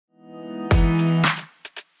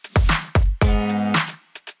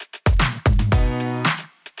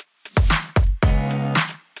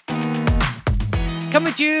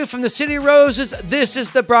Coming to you from the City of Roses, this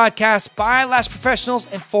is the broadcast by Lash Professionals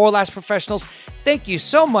and for Lash Professionals. Thank you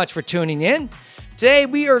so much for tuning in. Today,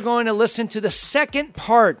 we are going to listen to the second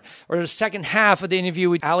part, or the second half of the interview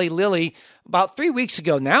with Ali Lilly about 3 weeks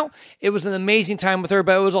ago now. It was an amazing time with her,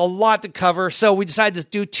 but it was a lot to cover, so we decided to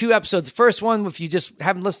do 2 episodes. The first one, if you just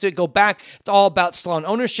haven't listened to it, go back. It's all about salon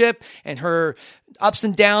ownership and her ups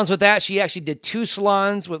and downs with that. She actually did 2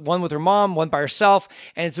 salons, one with her mom, one by herself,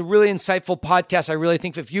 and it's a really insightful podcast. I really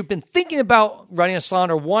think if you've been thinking about running a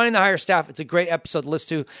salon or wanting to hire staff, it's a great episode to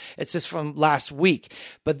listen to. It's just from last week.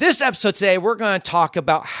 But this episode today, we're going to talk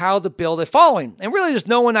about how to build a following. And really, there's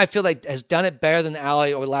no one I feel like has done it better than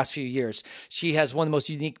Ali over the last few years. She has one of the most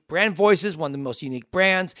unique brand voices, one of the most unique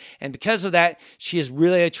brands, and because of that, she has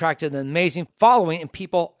really attracted an amazing following, and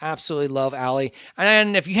people absolutely love Ali.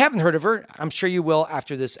 And if you haven't heard of her, I'm sure you will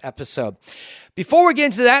after this episode. Before we get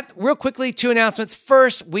into that, real quickly, 2 announcements.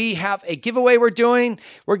 First, we have a giveaway we're doing.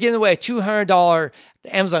 We're giving away a $200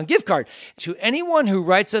 Amazon gift card to anyone who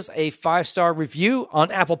writes us a 5-star review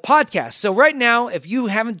on Apple Podcasts. So right now, if you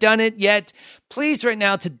haven't done it yet, please right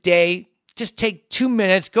now, today, just take 2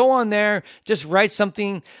 minutes, go on there, just write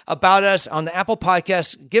something about us on the Apple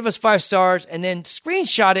Podcast, give us 5 stars, and then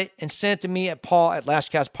screenshot it and send it to me at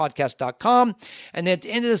paul@lashcastpodcast.com. And then at the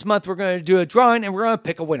end of this month, we're going to do a drawing and we're going to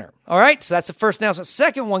pick a winner. All right, so that's the first announcement.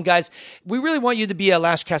 Second one, guys, we really want you to be a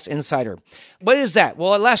Lashcast Insider. What is that?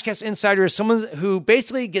 Well, a Lashcast Insider is someone who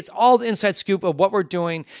basically gets all the inside scoop of what we're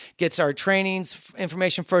doing, gets our trainings,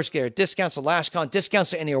 information first, get our discounts to LashCon,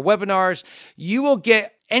 discounts to any of our webinars. You will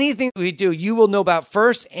get anything we do, you will know about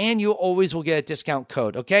first, and you always will get a discount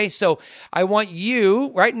code, okay? So I want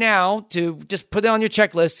you right now to just put it on your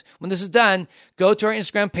checklist. When this is done, go to our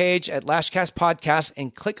Instagram page at Lashcast Podcast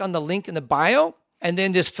and click on the link in the bio, and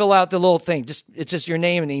then just fill out the little thing. It's just your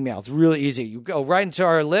name and email. It's really easy. You go right into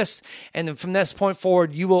our list, and then from this point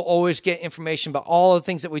forward, you will always get information about all the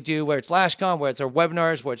things that we do, whether it's LashCon, whether it's our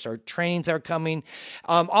webinars, whether it's our trainings that are coming.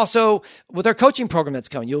 Also, with our coaching program that's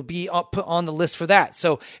coming, you'll be put on the list for that.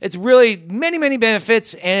 So it's really many, many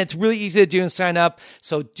benefits, and it's really easy to do and sign up.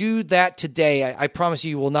 So do that today. I promise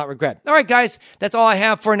you will not regret. All right, guys, that's all I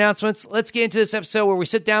have for announcements. Let's get into this episode where we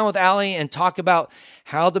sit down with Ali and talk about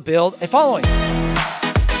how to build a following.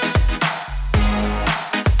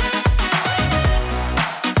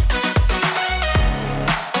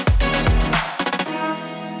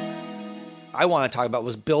 I want to talk about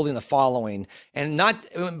was building the following, and not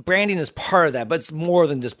branding is part of that, but it's more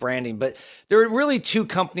than just branding. But there are really 2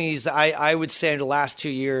 companies I would say in the last 2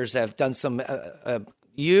 years that have done some,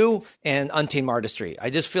 you and Untamed Artistry. I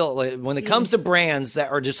just feel like when it comes to brands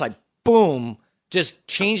that are just like, boom, just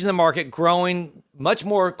changing the market, growing much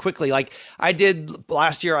more quickly. Like I did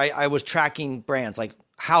last year, I was tracking brands, like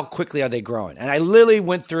how quickly are they growing? And I literally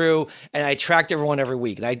went through and I tracked everyone every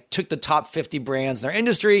week. And I took the top 50 brands in their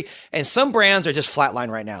industry, and some brands are just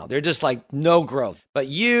flatline right now. They're just like no growth. But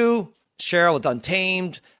you, Cheryl with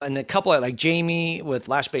Untamed, and a couple like Jamie with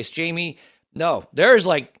Lash-Based Jamie, no, there's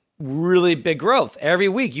like really big growth every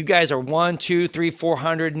week. You guys are 1, 2, 3,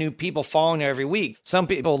 400 new people following every week. Some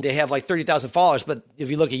people, they have like 30,000 followers, but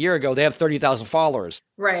if you look a year ago, they have 30,000 followers.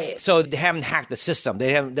 Right. So they haven't hacked the system.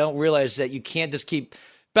 They don't realize that you can't just keep,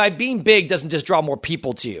 by being big doesn't just draw more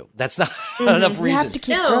people to you. That's not enough reason. You have to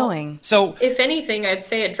keep growing. So if anything, I'd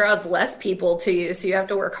say it draws less people to you, so you have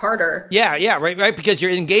to work harder. Yeah, right, because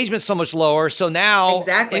your engagement's so much lower. So now,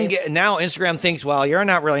 exactly. Now Instagram thinks, well, you're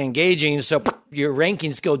not really engaging, so your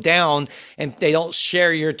rankings go down, and they don't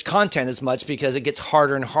share your content as much because it gets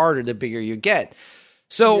harder and harder the bigger you get.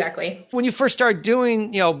 So exactly. When you first start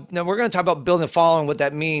doing, now we're going to talk about building a following, what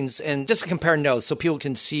that means, and just compare notes so people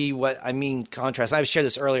can see what I mean, contrast. I've shared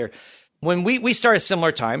this earlier. When we start a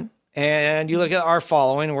similar time, and you look at our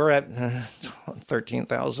following, we're at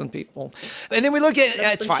 13,000 people. And then we look at,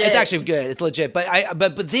 it's fine. It's actually good. It's legit.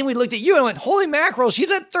 But then we looked at you and went, holy mackerel,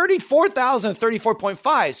 she's at 34,000,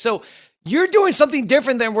 34.5. So you're doing something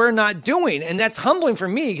different than we're not doing. And that's humbling for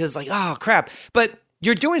me because like, oh crap. But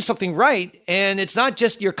you're doing something right, and it's not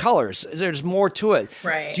just your colors. There's more to it.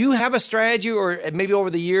 Right. Do you have a strategy, or maybe over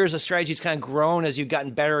the years, a strategy's kind of grown as you've gotten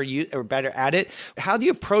better or better at it? How do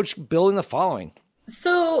you approach building the following?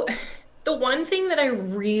 So the one thing that I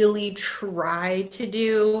really try to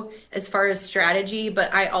do as far as strategy,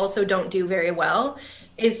 but I also don't do very well,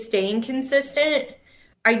 is staying consistent.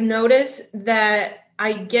 I notice that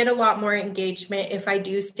I get a lot more engagement if I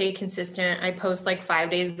do stay consistent. I post like 5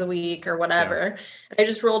 days a week or whatever. Yeah. I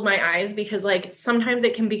just rolled my eyes because like sometimes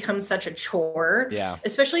it can become such a chore. Yeah.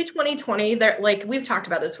 Especially 2020. That like we've talked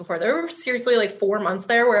about this before. There were seriously like 4 months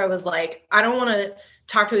there where I was like, I don't want to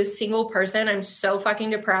talk to a single person. I'm so fucking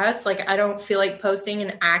depressed. Like I don't feel like posting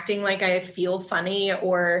and acting like I feel funny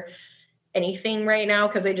or anything right now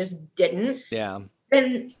because I just didn't. Yeah.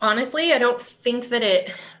 And honestly, I don't think that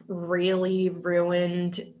it really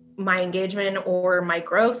ruined my engagement or my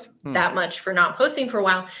growth that much for not posting for a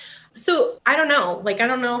while. So I don't know. Like, I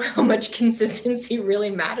don't know how much consistency really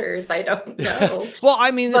matters. I don't know. Well,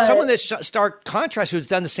 I mean, someone that's stark contrast who's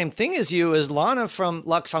done the same thing as you is Lana from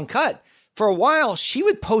Lux Uncut. For a while, she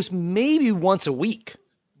would post maybe once a week,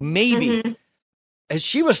 maybe. Mm-hmm. And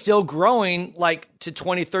she was still growing like to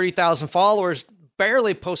 20, 30,000 followers,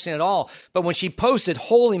 barely posting at all. But when she posted,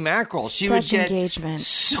 holy mackerel, she would get engagement.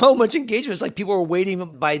 So much engagement. It's like people were waiting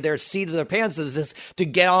by their seat of their pants to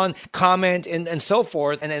get on, comment, and so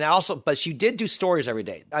forth. And then also, but she did do stories every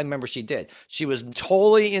day. I remember she did. She was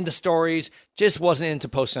totally into stories, just wasn't into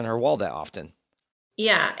posting on her wall that often.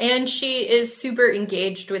 Yeah. And she is super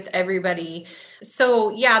engaged with everybody.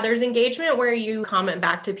 So yeah, there's engagement where you comment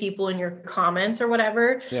back to people in your comments or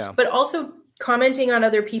whatever. Yeah. But also commenting on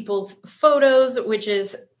other people's photos, which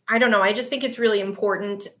is, I don't know, I just think it's really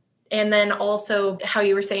important. And then also how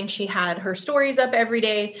you were saying she had her stories up every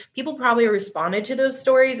day. People probably responded to those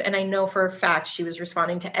stories. And I know for a fact she was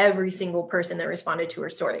responding to every single person that responded to her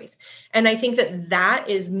stories. And I think that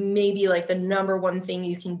is maybe like the number one thing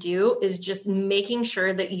you can do is just making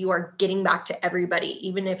sure that you are getting back to everybody,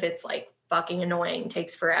 even if it's like fucking annoying,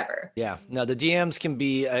 takes forever. Yeah. No, the DMs can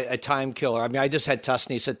be a time killer. I mean, I just had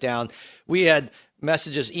Tusney sit down. We had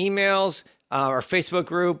messages, emails, our Facebook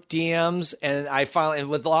group, DMs, and I finally, and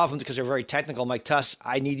with a lot of them, because they're very technical, I'm like, Tuss,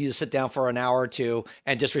 I need you to sit down for an hour or two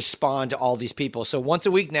and just respond to all these people. So once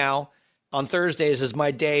a week now, on Thursdays is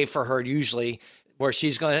my day for her usually, where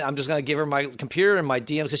I'm just going to give her my computer and my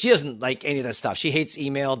DMs, because she doesn't like any of that stuff. She hates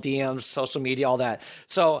email, DMs, social media, all that.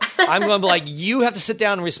 So I'm going to be like, you have to sit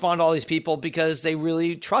down and respond to all these people because they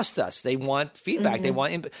really trust us. They want feedback. Mm-hmm. They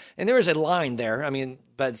want, and there is a line there. I mean,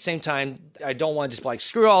 but at the same time, I don't want to just be like,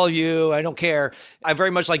 screw all of you. I don't care. I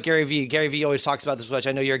very much like Gary Vee. Gary Vee always talks about this much.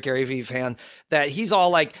 I know you're a Gary Vee fan, that he's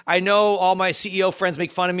all like, I know all my CEO friends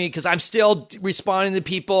make fun of me because I'm still responding to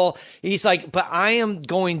people. He's like, but I am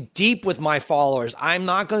going deep with my followers. I'm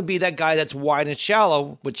not going to be that guy that's wide and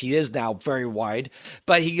shallow, which he is now very wide,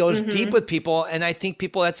 but he goes deep with people. And I think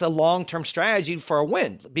that's a long-term strategy for a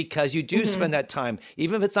win, because you do spend that time,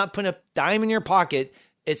 even if it's not putting a dime in your pocket,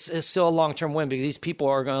 it's still a long-term win because these people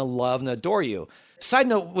are going to love and adore you. Side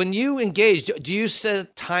note, when you engage, do you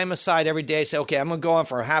set time aside every day, say, okay, I'm going to go on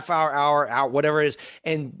for a half hour, whatever it is,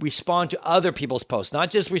 and respond to other people's posts,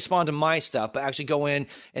 not just respond to my stuff, but actually go in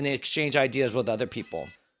and exchange ideas with other people?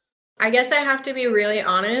 I guess I have to be really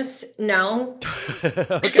honest. No.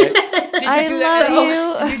 Okay. I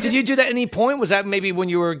love you. Did you do that at any point? Was that maybe when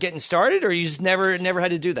you were getting started, or you just never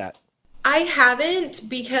had to do that? I haven't,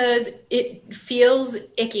 because it feels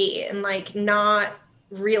icky and like not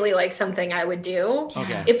really like something I would do.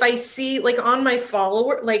 Okay. If I see like on my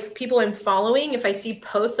like people I'm following, if I see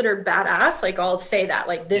posts that are badass, like I'll say that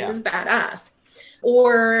like, this is badass.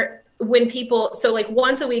 Or when people, so like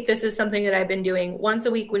once a week, this is something that I've been doing once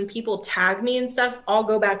a week. When people tag me and stuff, I'll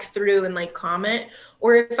go back through and like comment.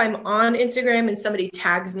 Or if I'm on Instagram and somebody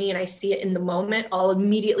tags me and I see it in the moment, I'll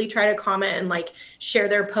immediately try to comment and like share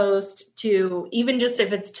their post to, even just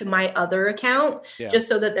if it's to my other account, just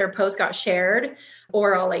so that their post got shared,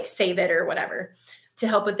 or I'll like save it or whatever to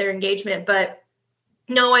help with their engagement. But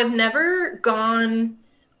no, I've never gone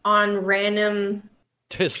on random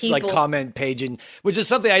just people. Like comment page, and which is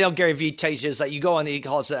something I know Gary Vee teaches, that you go on, he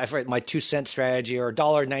calls it, I forget, my 2-cent strategy or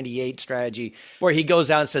 $1.98 strategy, where he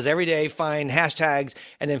goes out and says every day find hashtags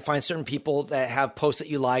and then find certain people that have posts that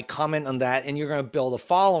you like, comment on that, and you're going to build a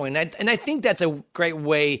following. And I think that's a great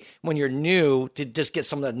way when you're new to just get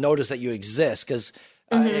someone to notice that you exist, because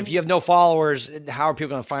if you have no followers, how are people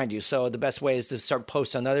going to find you? So the best way is to start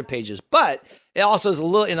posting on other pages. But it also is a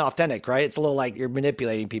little inauthentic, right? It's a little like you're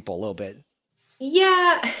manipulating people a little bit.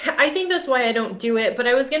 Yeah, I think that's why I don't do it. But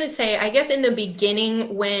I was going to say, I guess in the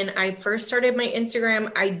beginning, when I first started my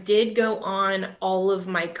Instagram, I did go on all of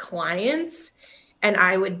my clients, and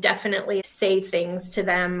I would definitely say things to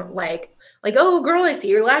them like, oh, girl, I see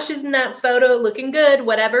your lashes in that photo, looking good,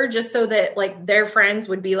 whatever, just so that like their friends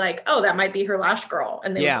would be like, oh, that might be her lash girl.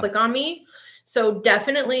 And they would click on me. So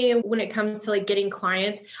definitely when it comes to like getting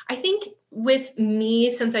clients, I think with me,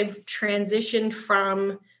 since I've transitioned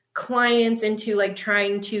from clients into like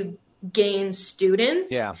trying to gain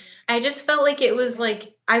students. Yeah. I just felt like it was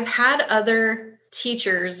like I've had other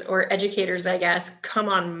teachers or educators, I guess, come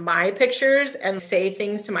on my pictures and say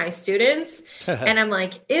things to my students. And I'm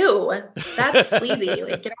like, ew, that's sleazy.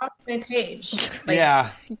 Like, get off my page. Like, yeah.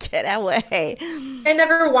 Get away. I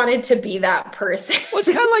never wanted to be that person. Well, it's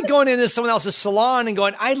kind of like going into someone else's salon and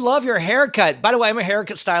going, I love your haircut. By the way, I'm a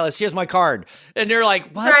haircut stylist. Here's my card. And they're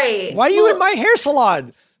like, what? Right. Why are you in my hair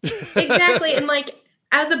salon? Exactly. And like,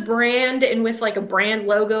 as a brand and with like a brand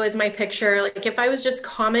logo as my picture, like if I was just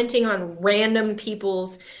commenting on random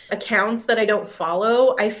people's accounts that I don't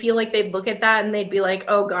follow, I feel like they'd look at that and they'd be like,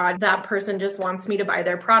 oh God, that person just wants me to buy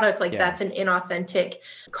their product. Like that's an inauthentic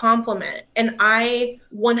compliment. And I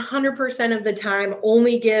 100% of the time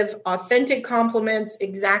only give authentic compliments.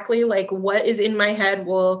 Exactly like what is in my head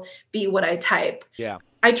will be what I type. Yeah.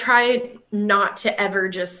 I try not to ever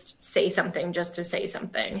just say something just to say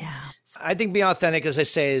something. Yeah. I think being authentic, as I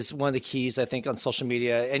say, is one of the keys, I think, on social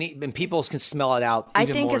media. And people can smell it out. I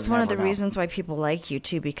think it's one of the reasons why people like you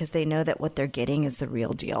too, because they know that what they're getting is the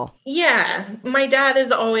real deal. Yeah. My dad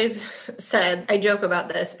has always said, I joke about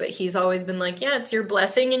this, but he's always been like, yeah, it's your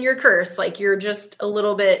blessing and your curse. Like you're just a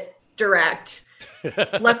little bit direct.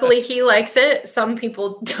 Luckily, he likes it. Some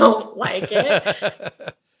people don't like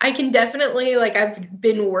it. I can definitely, like, I've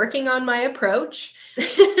been working on my approach.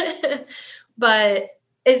 But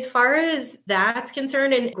as far as that's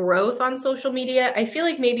concerned and growth on social media, I feel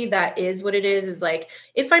like maybe that is what it is like,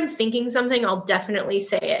 if I'm thinking something, I'll definitely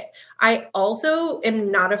say it. I also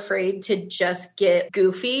am not afraid to just get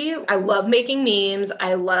goofy. I love making memes.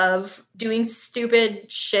 I love doing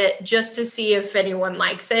stupid shit just to see if anyone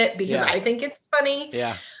likes it because I think it's funny.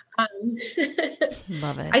 Yeah.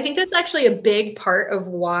 Love it. I think that's actually a big part of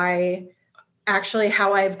why actually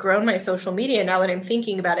how I've grown my social media now that I'm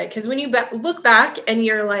thinking about it. Because when you look back and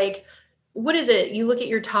you're like, what is it? You look at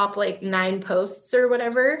your top like 9 posts or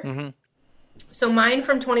whatever. Mm-hmm. So mine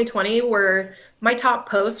from 2020 my top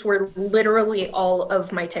posts were literally all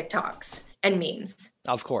of my TikToks and memes.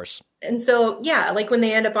 Of course. And so, yeah, like when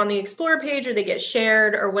they end up on the Explore page or they get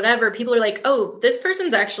shared or whatever, people are like, oh, this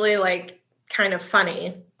person's actually like kind of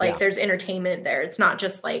funny. Like there's entertainment there. It's not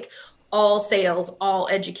just like all sales, all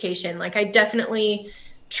education. Like I definitely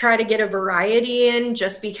try to get a variety in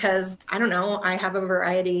just because, I don't know, I have a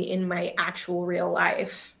variety in my actual real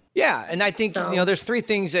life. Yeah. And I think, there's 3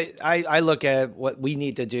 things that I look at what we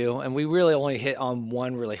need to do. And we really only hit on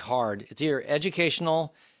one really hard. It's either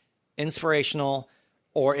educational, inspirational,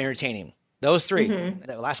 or entertaining. Those 3. Mm-hmm.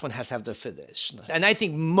 The last one has to have the finish. And I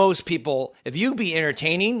think most people, if you be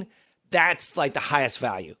entertaining, that's like the highest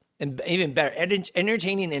value. And even better,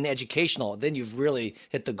 entertaining and educational, then you've really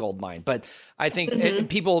hit the gold mine. But I think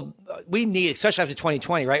people, we need, especially after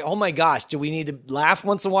 2020, right? Oh my gosh, do we need to laugh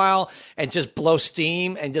once in a while and just blow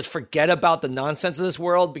steam and just forget about the nonsense of this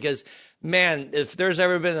world? Because man, if there's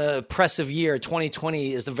ever been an oppressive year,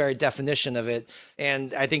 2020 is the very definition of it.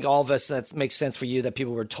 And I think all of us, that makes sense for you that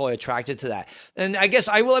people were totally attracted to that. And I guess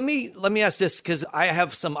let me ask this, because I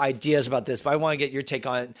have some ideas about this, but I want to get your take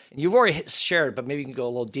on it. And you've already shared, but maybe you can go a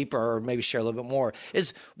little deeper or maybe share a little bit more.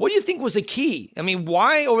 Is what do you think was the key? I mean,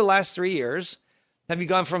 why over the last 3 years have you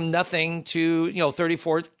gone from nothing to,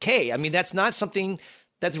 34K? I mean, that's not something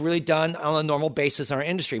that's really done on a normal basis in our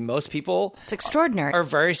industry. Most people it's extraordinary. Are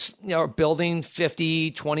very, building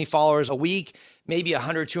 50, 20 followers a week, maybe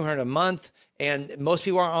 100, 200 a month. And most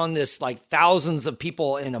people are on this like thousands of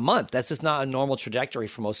people in a month. That's just not a normal trajectory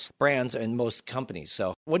for most brands and most companies.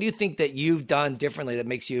 So what do you think that you've done differently that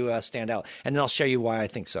makes you stand out? And then I'll show you why I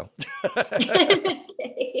think so.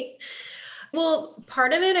 Okay. Well,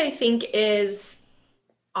 part of it I think is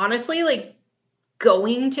honestly like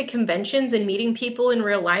going to conventions and meeting people in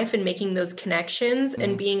real life and making those connections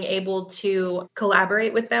and being able to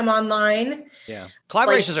collaborate with them online. Yeah.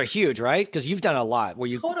 Collaborations are huge, right? Because you've done a lot where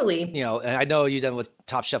you totally, and I know you've done with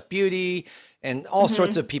Top Chef Beauty and all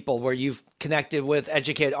sorts of people where you've connected with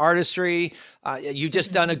Educated Artistry. You've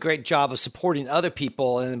just done a great job of supporting other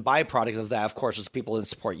people. And the byproduct of that, of course, is people that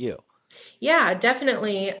support you. Yeah,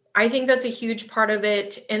 definitely. I think that's a huge part of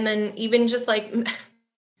it. And then even just like,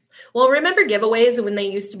 well, remember giveaways when they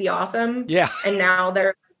used to be awesome? Yeah. And now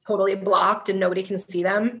they're totally blocked and nobody can see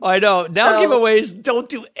them. I know. Now giveaways don't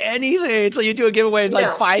do anything. So you do a giveaway and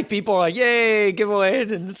like 5 people are like, yay, giveaway.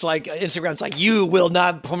 And it's like Instagram's like, you will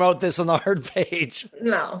not promote this on our page.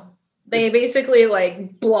 No. They basically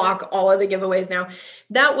like block all of the giveaways now.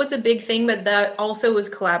 That was a big thing, but that also was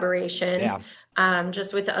collaboration. Yeah.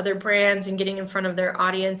 Just with the other brands and getting in front of their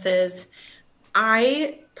audiences.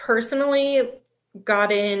 I personally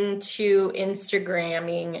got into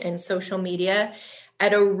Instagramming and social media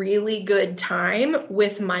at a really good time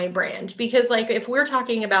with my brand. Because like, if we're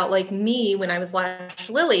talking about like me, when I was Lash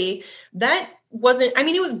Lily, that wasn't, I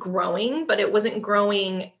mean, it was growing, but it wasn't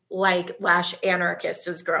growing like Lash Anarchist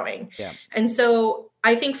was growing. Yeah. And so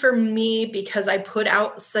I think for me, because I put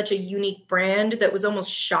out such a unique brand that was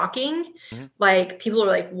almost shocking, like people are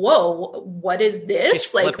like, whoa, what is this?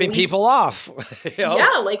 Just like flipping people off. You know?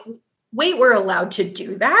 Yeah. Like, wait, we're allowed to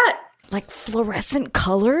do that? Like fluorescent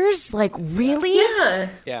colors? Like really? Yeah.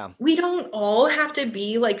 Yeah. We don't all have to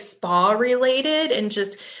be like spa related and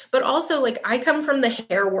just, but also like I come from the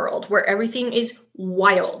hair world where everything is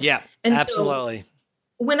wild. Yeah, And so absolutely.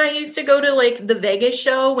 when I used to go to like the Vegas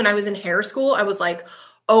show, when I was in hair school, I was like,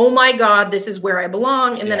 oh my God, this is where I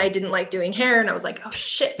belong. And then I didn't like doing hair. And I was like, oh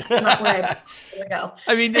shit, that's not where I go.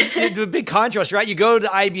 I mean, the big contrast, right? You go to the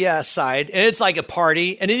IBS side and it's like a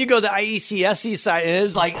party. And then you go to the IECSC side and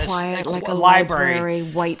it's like Quiet, like a library.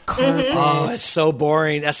 white carpet. Oh, it's so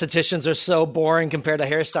boring. Estheticians are so boring compared to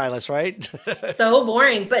hairstylists, right? So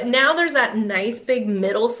boring. But now there's that nice big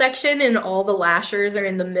middle section and all the lashers are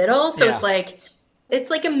in the middle. So it's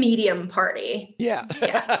like a medium party. Yeah.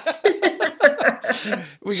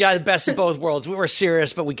 We got the best of both worlds. We're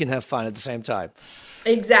serious, but we can have fun at the same time.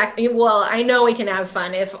 Exactly. Well, I know we can have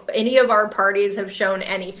fun if any of our parties have shown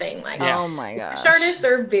anything like Oh my gosh. artists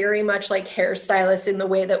are very much like hairstylists in the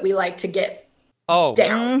way that we like to get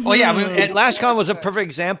down. Oh, yeah. I mean, and LashCon was a perfect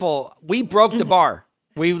example. We broke the bar.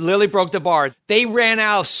 We literally broke the bar. They ran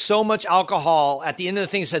out of so much alcohol at the end of the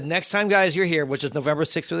thing. Said, next time, guys, you're here, which is November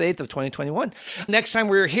 6th or 8th of 2021. Next time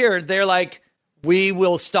we're here, they're like, we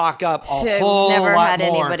will stock up a whole never lot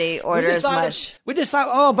had more. anybody order as much. We just thought,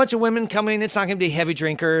 a bunch of women coming. It's not going to be heavy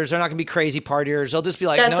drinkers. They're not going to be crazy partiers. They'll just be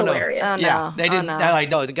like, That's no. hilarious. Oh, no. Yeah, they didn't. Oh, no. They're like,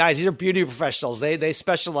 no, the guys, these are beauty professionals. They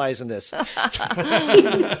specialize in this.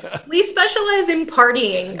 We specialize in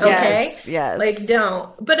partying, okay? Yes. Like,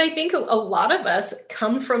 don't. But I think a lot of us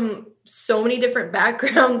come from so many different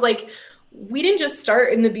backgrounds. Like, we didn't just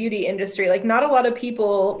start in the beauty industry. Like, not a lot of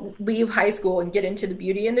people leave high school and get into the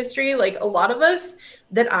beauty industry. Like, a lot of us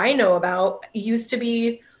that I know about used to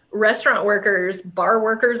be restaurant workers, bar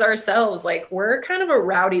workers ourselves. Like, we're kind of a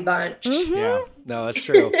rowdy bunch. Yeah, no, that's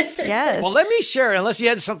true. Yes. Well, let me share, unless you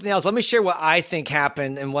had something else, let me share what I think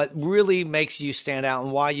happened and what really makes you stand out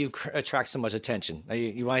and why you attract so much attention.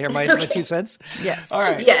 You want to hear my 2 cents? Yes. All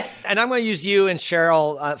right. Yes. And I'm going to use you and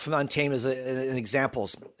Cheryl from Untamed as an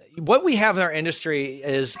examples. What we have in our industry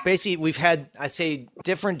is basically we've had, I'd say,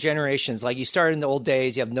 different generations. Like you started in the old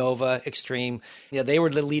days, you have Nova, Extreme. They were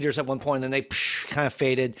the leaders at one point, and then they kind of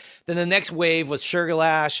faded. Then the next wave was Sugar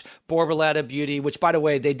Lash, Borboleta Beauty, which, by the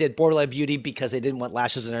way, they did Borboleta Beauty because they didn't want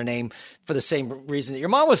lashes in their name for the same reason that your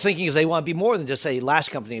mom was thinking, is they want to be more than just a lash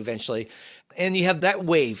company eventually. And you have that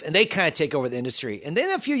wave, and they kind of take over the industry. And then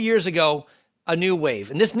a few years ago, a new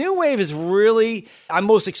wave. And this new wave is really, I'm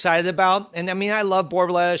most excited about. And I mean, I love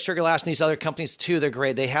Borboleta, Sugar Lash, and these other companies too. They're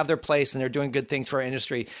great. They have their place and they're doing good things for our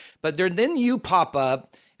industry. But then you pop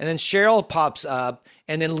up, and then Cheryl pops up,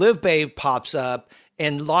 and then Live Babe pops up,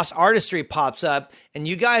 and Lost Artistry pops up. And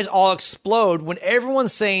you guys all explode when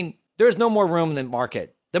everyone's saying there's no more room in the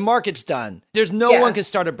market. The market's done. There's no one can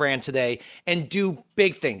start a brand today and do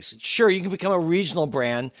big things. Sure, you can become a regional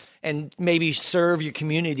brand and maybe serve your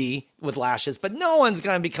community with lashes, but no one's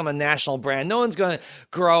going to become a national brand. No one's going to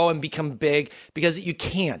grow and become big because you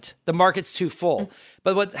can't. The market's too full.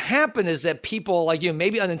 But what happened is that people like you,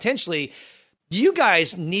 maybe unintentionally, you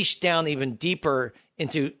guys niched down even deeper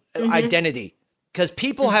into identity because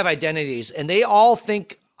people have identities and they all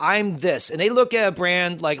think I'm this. And they look at a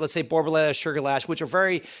brand like, let's say, Borboleta, Sugar Lash, which are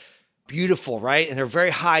very beautiful, right? And they're very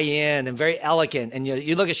high end and very elegant. And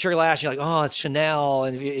you look at Sugar Lash, you're like, oh, it's Chanel.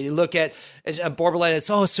 And you look at Borboleta,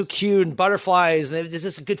 it's so cute and butterflies. And there's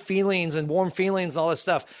just good feelings and warm feelings and all this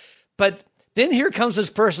stuff. But then here comes this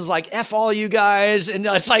person's like, F all you guys. And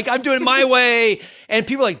it's like, I'm doing it my way. And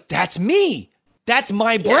people are like, that's me. That's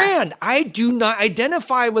my brand. I do not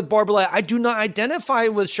identify with Borboleta. I do not identify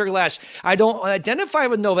with Sugar Lash. I don't identify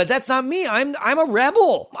with Nova. That's not me. I'm a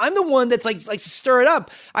rebel. I'm the one that's like stir it up.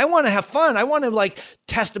 I want to have fun. I want to like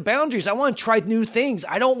test the boundaries. I want to try new things.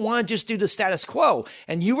 I don't want to just do the status quo.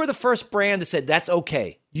 And you were the first brand that said, that's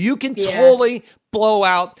okay. You can totally blow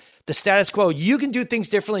out the status quo. You can do things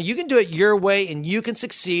differently. You can do it your way and you can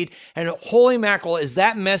succeed. And holy mackerel, is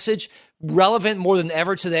that message relevant more than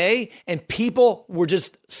ever today? And people were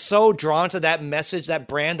just so drawn to that message, that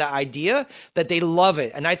brand, that idea, that they love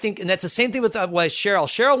it. And I think, and that's the same thing with Cheryl.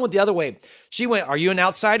 Cheryl went the other way. She went, are you an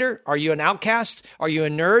outsider? Are you an outcast? Are you a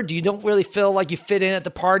nerd? You don't really feel like you fit in at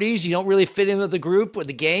the parties? You don't really fit in with the group, with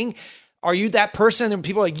the gang? Are you that person? And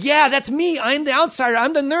people are like, yeah, that's me. I'm the outsider.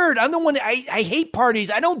 I'm the nerd. I'm the one I hate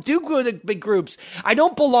parties. I don't do good at big groups. I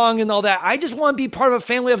don't belong in all that. I just want to be part of a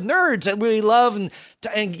family of nerds that really love and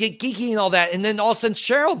get geeky and all that. And then all of a sudden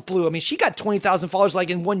Cheryl blew. I mean, she got 20,000 followers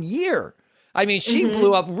like in 1 year. I mean, she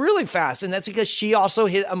blew up really fast. And that's because she also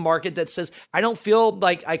hit a market that says, I don't feel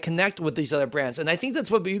like I connect with these other brands. And I think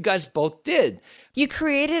that's what you guys both did. You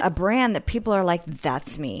created a brand that people are like,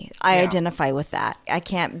 that's me. I identify with that. I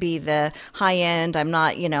can't be the high end. I'm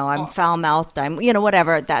not, I'm foul mouthed. I'm,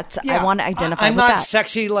 whatever. I want to identify with that. I'm not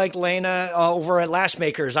sexy like Lena over at Lash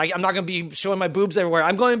Makers. I'm not going to be showing my boobs everywhere.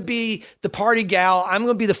 I'm going to be the party gal. I'm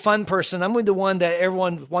going to be the fun person. I'm going to be the one that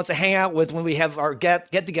everyone wants to hang out with when we have our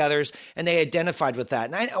get-togethers, and they identified with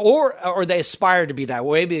that. And or they aspire to be that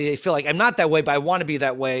way. Maybe they feel like I'm not that way, but I want to be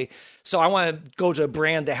that way. So I want to go to a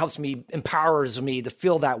brand that helps me, empowers me to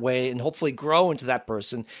feel that way and hopefully grow into that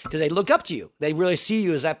person because they look up to you. They really see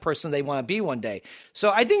you as that person they want to be one day. So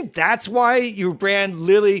I think that's why your brand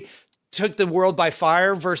literally took the world by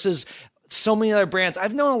fire versus so many other brands.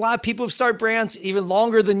 I've known a lot of people who start brands even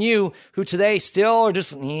longer than you who today still are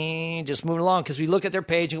just moving along because we look at their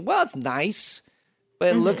page and, well, it's nice.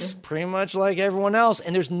 But it looks pretty much like everyone else.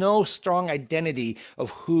 And there's no strong identity of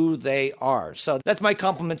who they are. So that's my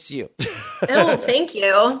compliments to you. Oh, thank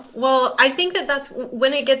you. Well, I think that's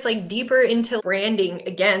when it gets like deeper into branding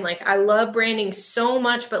again. Like I love branding so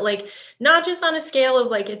much, but like not just on a scale of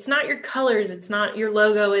like, it's not your colors, it's not your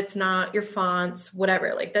logo, it's not your fonts,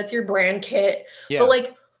 whatever. Like that's your brand kit. Yeah. But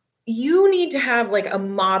like, you need to have like a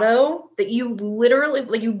motto that you literally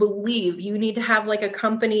like you believe. You need to have like a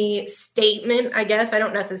company statement, I guess. I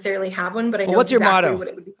don't necessarily have one, but I know what's exactly your motto? What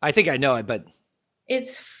it would be. I think I know it, but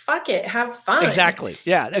it's fuck it, have fun. Exactly.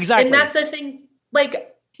 Yeah, exactly. And that's the thing.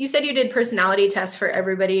 Like you said, you did personality tests for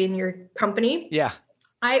everybody in your company. Yeah.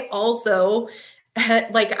 I also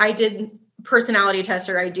had, I did personality test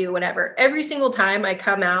or I do whatever. Every single time I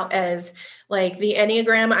come out as like the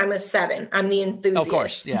Enneagram, I'm a 7. I'm the enthusiast. Of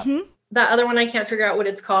course, yeah. The other one, I can't figure out what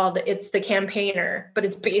it's called. It's the campaigner, but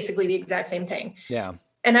it's basically the exact same thing. Yeah.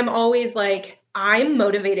 And I'm always like, I'm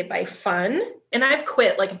motivated by fun. And I've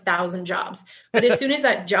quit like 1,000 jobs. But as soon as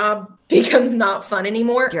that job becomes not fun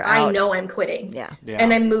anymore, I know I'm quitting. Yeah.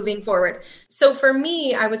 And I'm moving forward. So for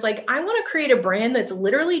me, I was like, I want to create a brand that's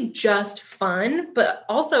literally just fun. But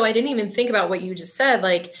also, I didn't even think about what you just said.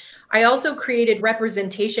 Like, I also created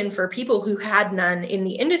representation for people who had none in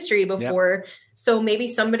the industry before. Yep. So maybe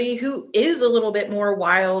somebody who is a little bit more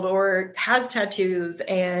wild or has tattoos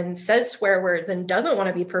and says swear words and doesn't want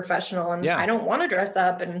to be professional and I don't want to dress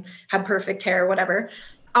up and have perfect hair or whatever.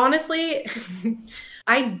 Honestly,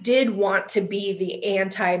 I did want to be the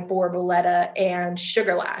anti-Borboleta and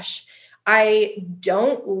Sugar Lash. I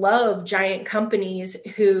don't love giant companies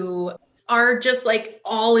who are just like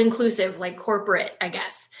all inclusive, like corporate, I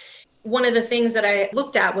guess. One of the things that I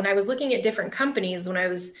looked at when I was looking at different companies, when I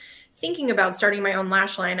was thinking about starting my own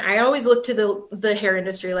lash line, I always looked to the hair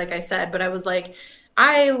industry, like I said, but I was like,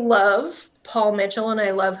 I love Paul Mitchell and I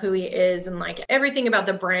love who he is and like everything about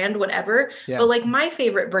the brand, whatever. Yeah. But like my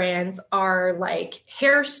favorite brands are like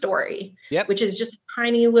Hair Story, which is just a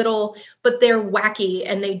tiny little, but they're wacky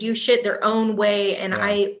and they do shit their own way. And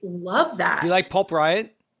I love that. Do you like Pulp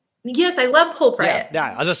Riot? Yes, I love Pulp Riot. Yeah,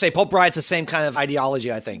 I was going to say Pulp Riot's the same kind of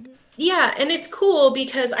ideology, I think. Yeah. And it's cool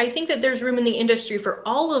because I think that there's room in the industry for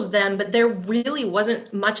all of them, but there really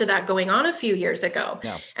wasn't much of that going on a few years ago.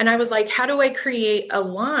 No. And I was like, how do I create a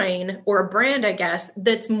line or a brand, I guess,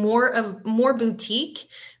 that's more boutique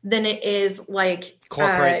than it is like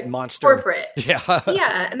corporate monster. Corporate. Yeah.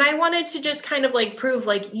 Yeah. And I wanted to just kind of like prove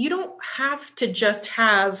like, you don't have to just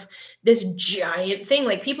have this giant thing.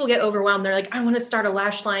 Like people get overwhelmed. They're like, I want to start a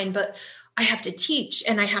lash line, but I have to teach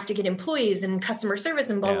and I have to get employees and customer service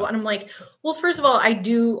and blah, blah. And I'm like, well, first of all, I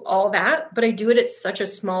do all that, but I do it at such a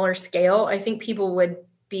smaller scale. I think people would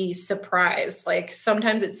be surprised. Like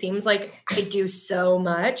sometimes it seems like I do so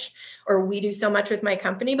much or we do so much with my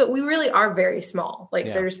company, but we really are very small. Like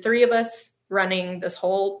there's 3 of us running this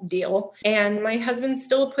whole deal. And my husband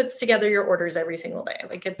still puts together your orders every single day.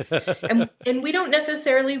 Like it's, and we don't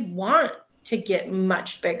necessarily want to get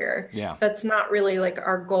much bigger. Yeah. That's not really like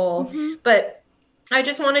our goal, but I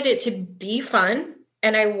just wanted it to be fun.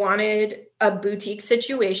 And I wanted a boutique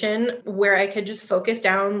situation where I could just focus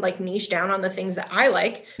down, like niche down on the things that I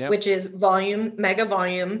like, which is volume, mega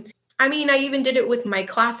volume. I mean, I even did it with my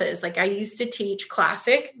classes. Like I used to teach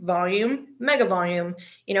classic, volume, mega volume,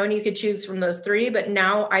 and you could choose from those 3. But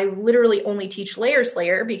now I literally only teach Layer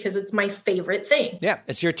Slayer because it's my favorite thing. Yeah,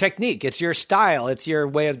 it's your technique. It's your style. It's your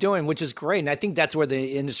way of doing, which is great. And I think that's where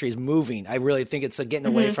the industry is moving. I really think it's getting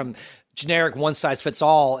away from generic one size fits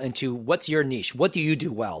all into what's your niche? What do you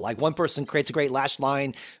do well? Like one person creates a great lash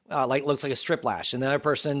line, like looks like a strip lash. And another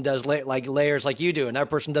person does like layers like you do. Another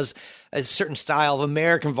person does a certain style of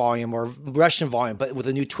American volume or Russian volume, but with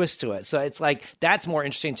a new twist to it. So it's like, that's more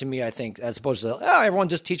interesting to me, I think, as opposed to, everyone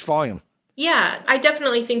just teach volume. Yeah, I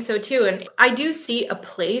definitely think so too. And I do see a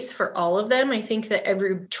place for all of them. I think that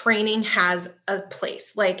every training has a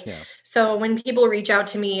place. So when people reach out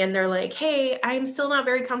to me and they're like, hey, I'm still not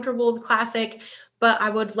very comfortable with classic, but I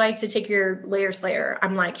would like to take your layer slayer.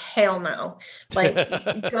 I'm like, hell no. Like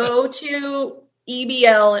go to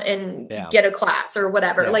EBL and get a class or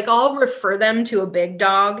whatever. Like I'll refer them to a big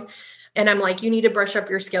dog. And I'm like, you need to brush up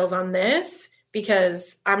your skills on this,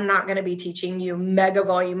 because I'm not going to be teaching you mega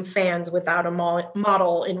volume fans without a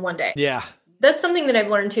model in one day. Yeah. That's something that I've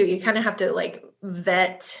learned too. You kind of have to like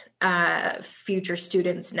vet future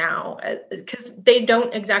students now, because they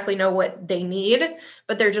don't exactly know what they need,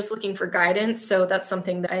 but they're just looking for guidance. So that's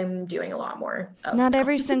something that I'm doing a lot more of. Not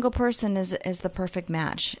every single person is the perfect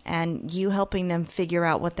match, and you helping them figure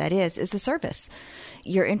out what that is a service.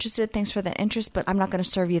 You're interested, thanks for that interest, but I'm not going to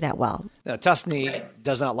serve you that well. Now, Tusney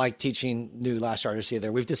does not like teaching new lash artists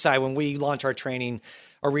either. We've decided when we launch our training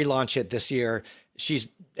or relaunch it this year,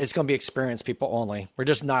 it's going to be experienced people only. We're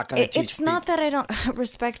just not going to teach. It's not that I don't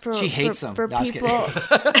respect for she hates them. For people.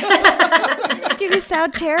 Make me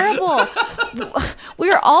sound terrible.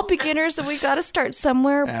 We are all beginners, and we got to start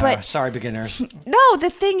somewhere. But sorry, beginners. No, the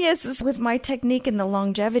thing is with my technique and the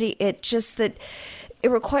longevity, it just that. It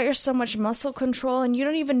requires so much muscle control, and you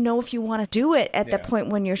don't even know if you want to do it at that point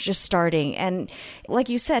when you're just starting. And like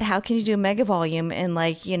you said, how can you do mega volume and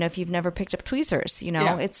if you've never picked up tweezers,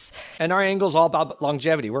 it's. And our angle is all about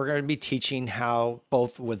longevity. We're going to be teaching how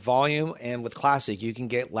both with volume and with classic, you can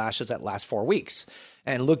get lashes that last 4 weeks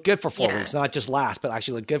and look good for 4 weeks, not just last, but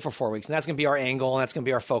actually look good for 4 weeks. And that's going to be our angle, and that's going to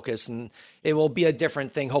be our focus. And it will be a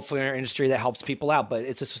different thing, hopefully, in our industry that helps people out. But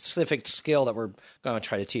it's a specific skill that we're going to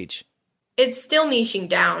try to teach. It's still niching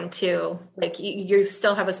down too. Like you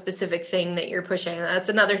still have a specific thing that you're pushing. That's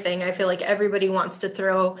another thing. I feel like everybody wants to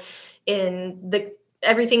throw in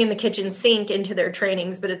everything in the kitchen sink into their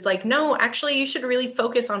trainings, but it's like, no, actually you should really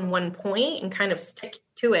focus on one point and kind of stick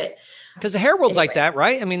to it. Because the hair world's like that,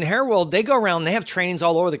 right? I mean, the hair world, they go around, they have trainings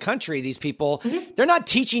all over the country. These people, they're not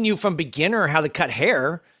teaching you from beginner how to cut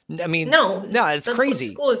hair. I mean, no, it's crazy.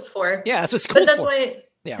 That's what school is for. Yeah, that's what school is for. Why.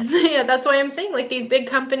 Yeah, that's why I'm saying like these big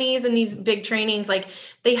companies and these big trainings, like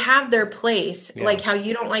they have their place. Like how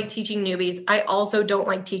you don't like teaching newbies, I also don't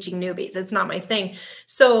like teaching newbies. It's not my thing.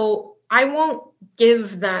 So I won't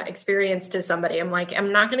give that experience to somebody. I'm like,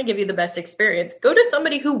 I'm not going to give you the best experience. Go to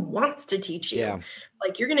somebody who wants to teach you. Yeah.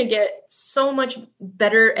 Like you're going to get so much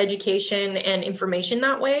better education and information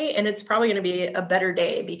that way. And it's probably going to be a better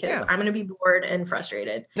day because I'm going to be bored and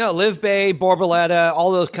frustrated. No, Live Bay, Borboleta,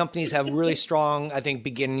 all those companies have really strong, I think,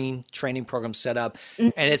 beginning training programs set up.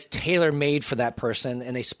 And it's tailor made for that person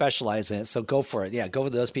and they specialize in it. So go for it. Yeah, go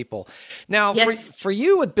with those people. Now, for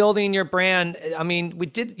you with building your brand, I mean,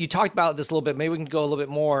 you talked about this a little bit. Maybe we can go a little bit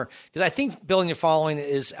more because I think building your following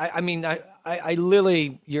is, I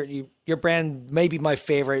literally, your brand may be my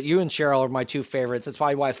favorite. You and Cheryl are my two favorites. That's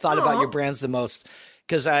probably why I've thought about your brands the most.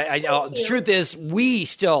 Because the truth is, we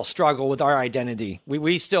still struggle with our identity.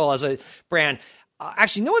 We still, as a brand,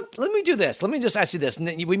 actually, you know what? Let me do this. Let me just ask you this. And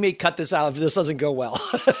then we may cut this out if this doesn't go well.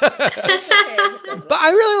 But I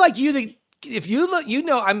really like you to, if you look,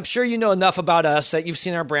 I'm sure you know enough about us that you've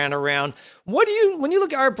seen our brand around. When you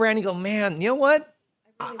look at our brand, you go, man, you know what?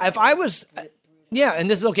 If I was... Yeah, and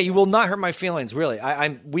this is okay. You will not hurt my feelings, really.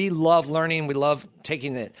 We love learning. We love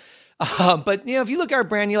taking it. But if you look at our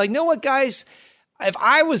brand, you're like, you know what, guys? If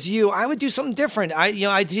I was you, I would do something different.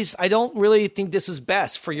 I don't really think this is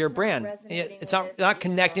best for your brand. It's not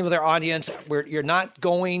connecting with our audience. You're not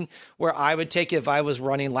going where I would take it if I was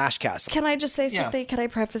running Lashcast. Can I just say something? Can I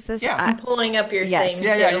preface this? Yeah, I'm pulling up your things.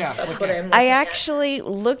 Yeah. That's what I'm I actually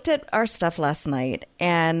looked at our stuff last night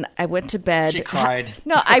and I went to bed. She cried.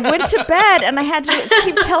 No, I went to bed and I had to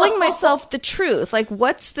keep telling myself the truth. Like,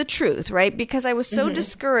 what's the truth, right? Because I was so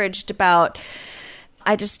discouraged about...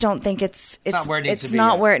 I just don't think it's not where it needs to be. It's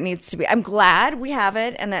not where it needs to be. I'm glad we have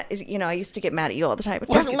it, and I used to get mad at you all the time. It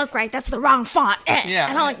doesn't look right. That's the wrong font. Yeah,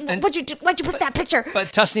 and I'm like, why'd you put that picture? But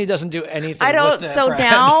Tusney doesn't do anything. I don't. With the so brand.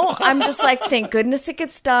 now I'm just like, thank goodness it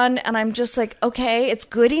gets done, and I'm just like, okay, it's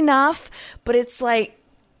good enough, but it's like.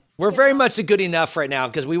 We're very much a good enough right now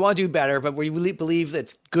because we want to do better, but we really believe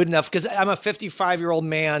it's good enough because I'm a 55-year-old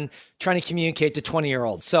man trying to communicate to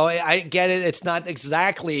 20-year-olds. So I get it. It's not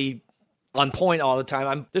exactly on point all the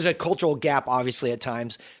time. There's a cultural gap, obviously, at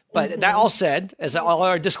times. But that all said, as all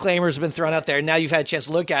our disclaimers have been thrown out there, now you've had a chance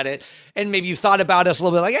to look at it, and maybe you thought about us a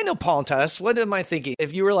little bit like, I know Paul and Tess. What am I thinking?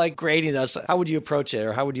 If you were like grading us, how would you approach it,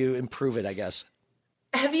 or how would you improve it, I guess?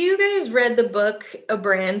 Have you guys read the book A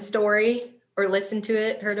Brand Story or listened to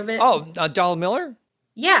it, heard of it? Oh, Donald Miller?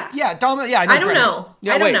 Yeah. Yeah, Donald Miller. Yeah, I don't Brand. know.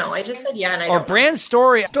 Yeah, I don't know. I just said yeah, and I don't know. Brand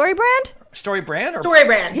Story. Story Brand? Story Brand? Or? Story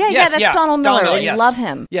Brand. Yeah, that's Donald Miller. We love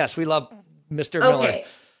him. Yes, we love Mr. Miller. Okay.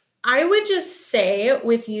 I would just say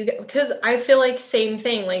with you, because I feel like same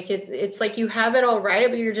thing. Like it's like you have it all right,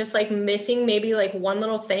 but you're just like missing maybe like one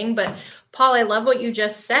little thing. But Paul, I love what you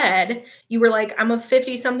just said. You were like, I'm a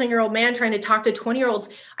 50-something-year-old man trying to talk to 20-year-olds.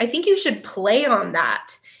 I think you should play on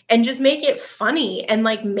that and just make it funny and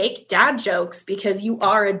like make dad jokes because you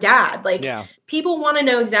are a dad. Like people want to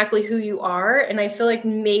know exactly who you are. And I feel like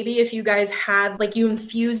maybe if you guys had like you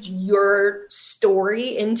infused your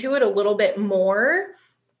story into it a little bit more,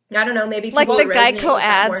 I don't know, maybe like the Geico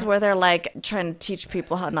ads more. where they're like trying to teach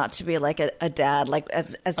people how not to be like a dad, like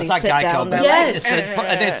as they not sit Geico, down. but Yes. I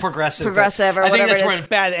think it's Progressive. Progressive or I think whatever that's it where is. it's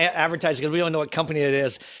bad advertising because we don't know what company it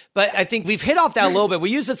is. But I think we've hit off that a little bit. We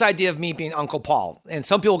use this idea of me being Uncle Paul. And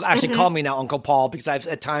some people actually call me now Uncle Paul because I've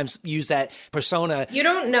at times used that persona. You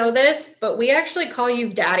don't know this, but we actually call you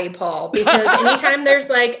Daddy Paul because anytime there's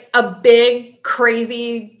like a big,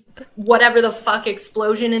 crazy whatever the fuck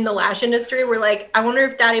explosion in the lash industry, we're like, I wonder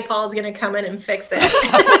if Daddy Paul is going to come in and fix it.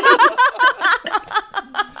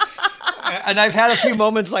 And I've had a few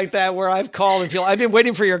moments like that where I've called and feel I've been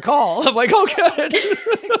waiting for your call. I'm like, oh, good.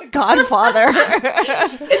 Godfather.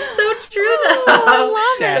 It's so true, though. I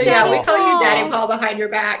love Daddy it. So, Paul. we call you Daddy Paul behind your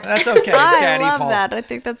back. That's okay. I Daddy love Paul. that. I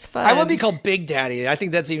think that's fun. I want to be called Big Daddy. I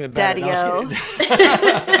think that's even better. Daddy-o. No,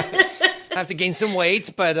 I have to gain some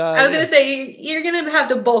weight, but I was going to say, you're going to have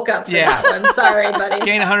to bulk up for that one. Sorry, buddy.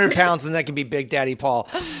 gain 100 pounds and that can be Big Daddy Paul.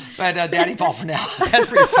 But Daddy Paul for now. That's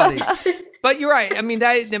pretty funny. But you're right. I mean,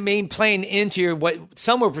 that playing into your what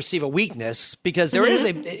some will perceive a weakness because there is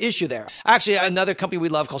an issue there. Actually, another company we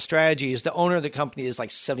love called Strategies, the owner of the company is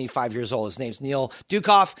like 75 years old. His name's Neil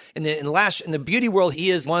Dukoff. In the beauty world, he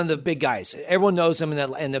is one of the big guys. Everyone knows him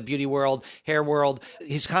in the beauty world, hair world.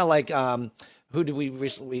 He's kind of like who did we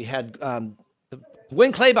recently had?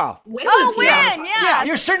 Win Claybaugh. Win, yeah.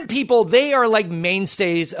 There's certain people, they are like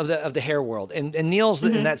mainstays of the hair world. And Neil's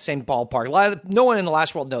in that same ballpark. No one in the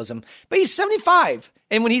lash world knows him, but he's 75.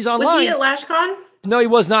 And when he's online. Was he at LashCon? No, he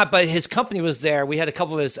was not, but his company was there. We had a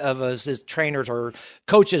couple of his trainers or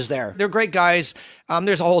coaches there. They're great guys.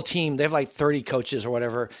 There's a whole team. They have like 30 coaches or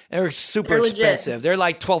whatever. And they're super expensive. They're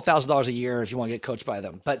like $12,000 a year if you want to get coached by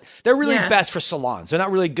them. But they're really best for salons. They're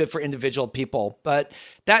not really good for individual people. But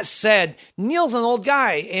that said, Neil's an old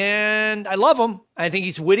guy, and I love him. I think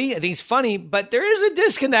he's witty. I think he's funny. But there is a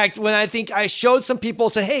disconnect when I think I showed some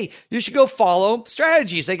people, said, hey, you should go follow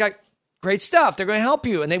Strategies. They got great stuff. They're going to help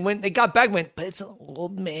you. And they got back and went, but it's an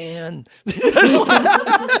old man.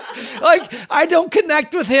 Like, I don't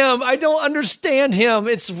connect with him. I don't understand him.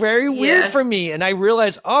 It's very weird for me. And I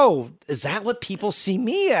realized, oh, is that what people see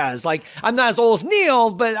me as? Like, I'm not as old as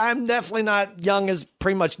Neil, but I'm definitely not young as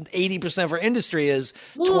pretty much 80% of our industry is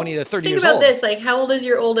 20 to 30 years old. Think about this. Like, how old is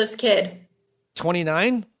your oldest kid?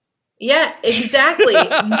 29? Yeah, exactly.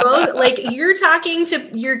 Both, like you're talking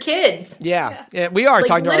to your kids. Yeah, we are like,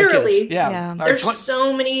 talking to our kids. Yeah. There's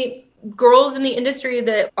so many girls in the industry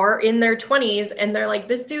that are in their 20s and they're like,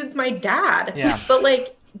 this dude's my dad. Yeah. But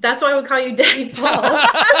like, that's why I would call you Daddy Paul.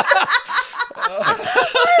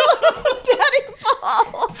 Daddy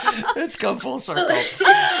Paul. It's come full circle. But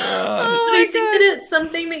I think that it's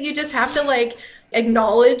something that you just have to like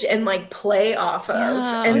acknowledge and like play off of.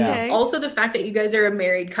 And also the fact that you guys are a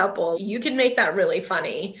married couple, you can make that really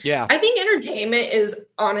funny. Yeah. I think entertainment is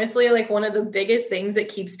honestly like one of the biggest things that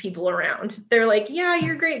keeps people around. They're like, yeah,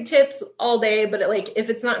 you're great tips all day, but like if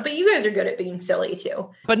it's not, but you guys are good at being silly too.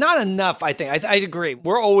 But not enough, I think. I agree.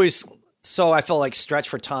 We're always so I feel like stretched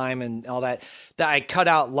for time and all that I cut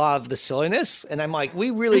out a lot of the silliness. And I'm like,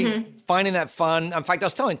 we really finding that fun. In fact, I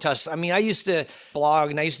was telling Tuss, I mean, I used to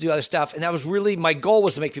blog and I used to do other stuff. And that was really, my goal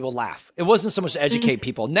was to make people laugh. It wasn't so much to educate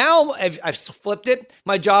people. Now I've flipped it.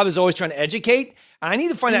 My job is always trying to educate. And I need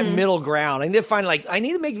to find that middle ground. I need to find I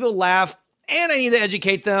need to make people laugh and I need to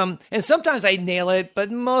educate them. And sometimes I nail it,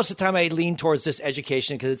 but most of the time I lean towards this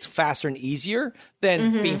education because it's faster and easier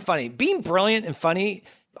than being funny. Being brilliant and funny,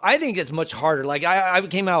 I think it's much harder. Like I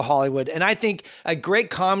came out of Hollywood and I think a great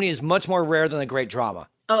comedy is much more rare than a great drama.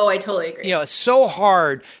 Oh, I totally agree. You know, it's so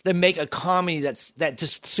hard to make a comedy that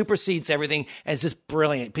just supersedes everything and it's just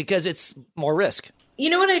brilliant because it's more risk. You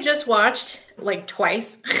know what I just watched like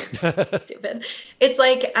twice? Stupid. It's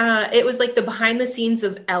like it was like the behind the scenes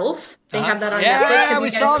of Elf. They have that on Netflix. Have we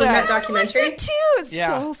you guys saw seen that documentary? That too. It's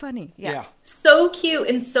so funny. Yeah. So cute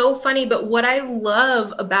and so funny. But what I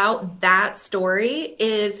love about that story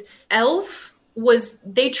is Elf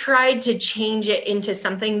they tried to change it into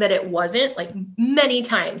something that it wasn't, like many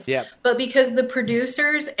times. Yeah. But because the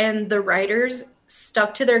producers and the writers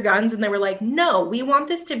stuck to their guns and they were like, no, we want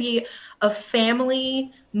this to be a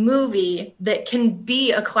family movie that can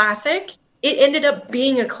be a classic. It ended up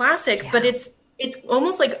being a classic, but it's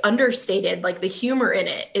almost like understated. Like the humor in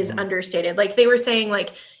it is understated. Like they were saying,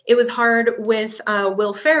 like it was hard with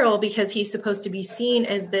Will Ferrell because he's supposed to be seen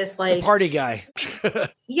as this like the party guy.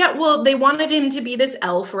 Yeah, well, they wanted him to be this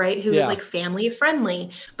elf, right? Who was like family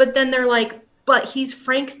friendly. But then they're like, but he's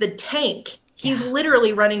Frank the Tank. He's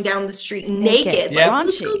literally running down the street naked. Yeah. Like,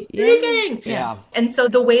 let's go freaking. Yeah. And so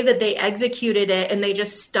the way that they executed it and they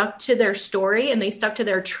just stuck to their story and they stuck to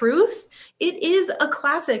their truth, it is a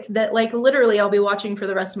classic that like literally I'll be watching for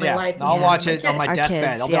the rest of my life. I'll watch it on my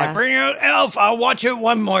deathbed. I'll be like, bring out Elf. I'll watch it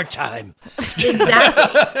one more time.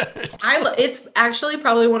 Exactly. It's actually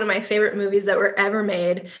probably one of my favorite movies that were ever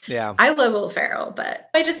made. Yeah. I love Will Ferrell, but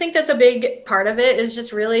I just think that's a big part of it is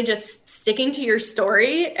just really just sticking to your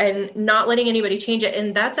story and not letting anybody change it.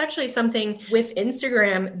 And that's actually something with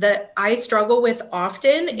Instagram that I struggle with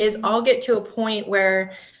often is I'll get to a point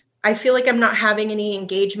where I feel like I'm not having any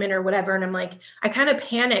engagement or whatever. And I'm like, I kind of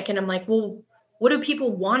panic and I'm like, well, what do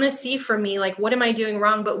people want to see from me? Like, what am I doing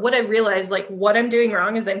wrong? But what I realized, like, what I'm doing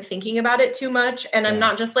wrong is I'm thinking about it too much. And I'm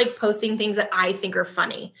not just like posting things that I think are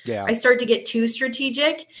funny. Yeah. I start to get too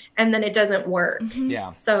strategic and then it doesn't work.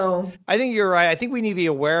 Yeah. So I think you're right. I think we need to be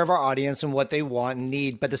aware of our audience and what they want and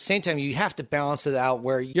need. But at the same time, you have to balance it out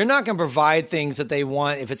where you're not going to provide things that they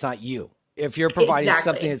want if it's not you. If you're providing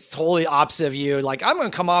something that's totally opposite of you, like I'm going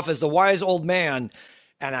to come off as the wise old man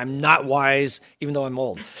and I'm not wise, even though I'm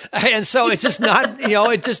old. And so it's just not,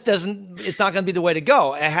 it just doesn't, it's not going to be the way to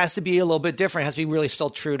go. It has to be a little bit different. It has to be really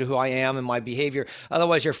still true to who I am and my behavior.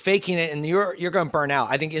 Otherwise you're faking it and you're going to burn out.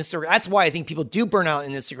 I think Instagram, that's why I think people do burn out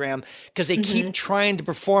in Instagram because they keep trying to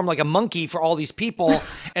perform like a monkey for all these people.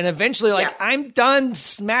 And eventually I'm done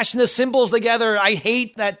smashing the symbols together. I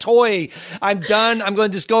hate that toy. I'm done. I'm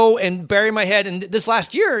going to just go and bury my head. And this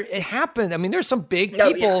last year it happened. I mean, there's some big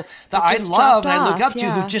people that I love and I look up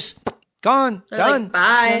to who just gone, they're done. like,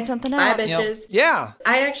 bye. Doing something bye, else. bitches. Yeah.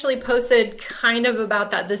 I actually posted kind of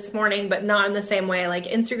about that this morning, but not in the same way. Like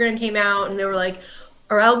Instagram came out and they were like,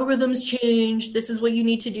 our algorithms changed. This is what you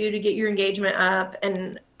need to do to get your engagement up.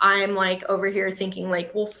 And I'm like over here thinking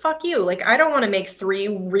like, well, fuck you. Like, I don't want to make 3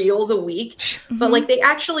 reels a week, but like they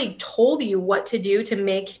actually told you what to do to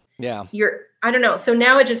make your, I don't know. So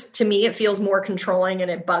now it just, to me, it feels more controlling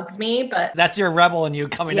and it bugs me, but that's your rebel in you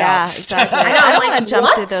coming out. Yeah, exactly. I don't want to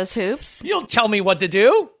jump through those hoops. You'll tell me what to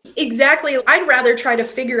do. Exactly. I'd rather try to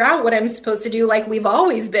figure out what I'm supposed to do like we've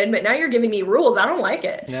always been, but now you're giving me rules. I don't like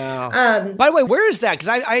it. No. By the way, where is that? Because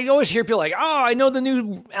I always hear people like, oh, I know the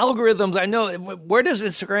new algorithms. I know. Where does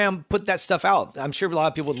Instagram put that stuff out? I'm sure a lot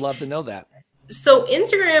of people would love to know that. So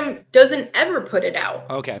Instagram doesn't ever put it out.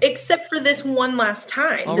 Okay. Except for this one last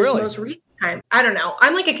time. Oh, this really? most recent time. I don't know.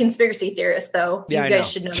 I'm like a conspiracy theorist, though. Yeah, you guys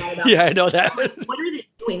should know all about Yeah, I know that. What are they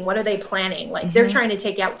doing? What are they planning? Like they're trying to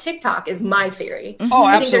take out TikTok is my theory. Oh,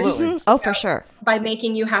 absolutely. Oh, for sure. By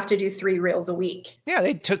making you have to do 3 reels a week. Yeah,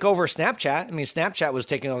 they took over Snapchat. I mean, Snapchat was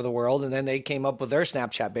taking over the world, and then they came up with their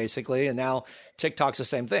Snapchat, basically, and now TikTok's the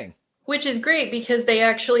same thing. Which is great because they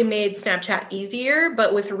actually made Snapchat easier,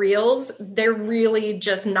 but with Reels, they're really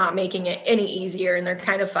just not making it any easier, and they're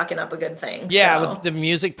kind of fucking up a good thing. Yeah, so. with the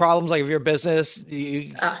music problems, like if your business,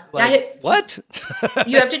 what?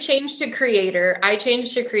 You have to change to creator. I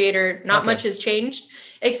changed to creator. Not much has changed,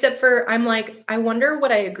 except for I'm like, I wonder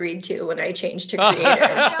what I agreed to when I changed to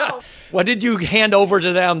creator. What did you hand over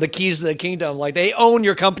to them, the keys to the kingdom? Like they own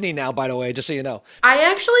your company now, by the way, just so you know.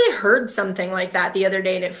 I actually heard something like that the other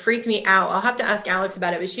day and it freaked me out. I'll have to ask Alex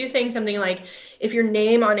about it. But she was saying something like, if your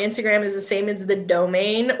name on Instagram is the same as the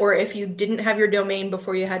domain, or if you didn't have your domain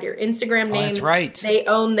before you had your Instagram name, that's right. They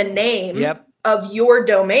own the name of your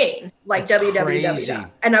domain, like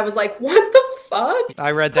www. And I was like, what the fuck?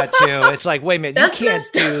 I read that too. It's like, wait a minute, you can't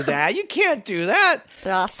do that. You can't do that.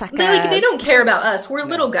 They're all suckers. They don't care about us. We're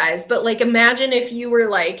little guys. But like, imagine if you were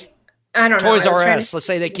like, I don't know. Toys R Us. Let's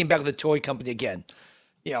say they came back with a toy company again.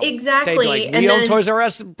 Exactly. They'd be like, we own Toys R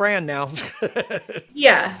Us brand now.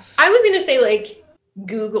 Yeah. I was going to say like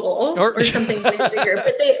Google or something way bigger,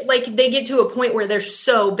 but they get to a point where they're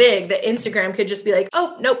so big that Instagram could just be like,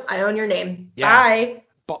 oh, nope, I own your name. Bye.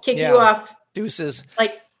 Kick you off. Deuces.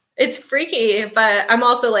 Like, It's freaky, but I'm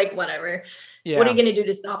also like, whatever. Yeah. What are you going to do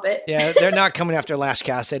to stop it? Yeah, they're not coming after Last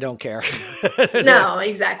Cast. They don't care. No,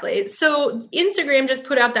 exactly. So Instagram just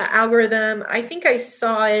put out that algorithm. I think I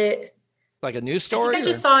saw it. Like a news story? I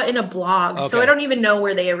just saw it in a blog. Okay. So I don't even know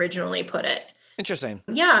where they originally put it. Interesting.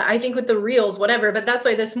 Yeah, I think with the reels, whatever. But that's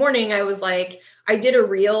why this morning I was like, I did a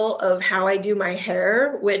reel of how I do my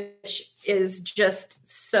hair, which is just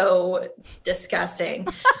so disgusting.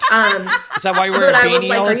 Is that why you wear a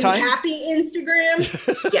beanie all the time? Are you happy,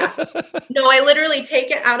 Instagram? Yeah. No, I literally take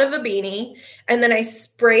it out of a beanie and then I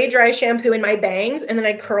spray dry shampoo in my bangs and then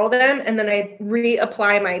I curl them and then I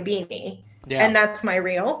reapply my beanie. Yeah. And that's my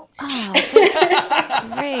reel. Oh,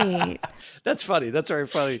 that's great. That's funny. That's very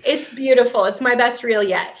funny. It's beautiful. It's my best reel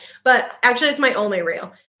yet. But actually, it's my only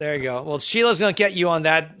reel. There you go. Well, Sheila's going to get you on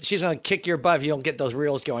that. She's going to kick your butt if you don't get those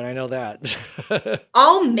reels going. I know that.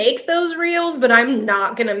 I'll make those reels, but I'm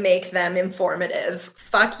not going to make them informative.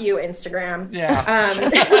 Fuck you, Instagram.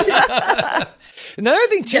 Yeah. Another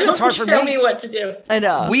thing, too, it's hard for me. Tell me what to do. I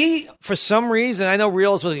know. We, for some reason, I know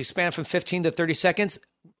reels will expand from 15 to 30 seconds.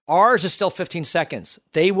 Ours is still 15 seconds.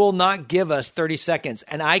 They will not give us 30 seconds.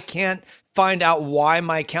 And I can't find out why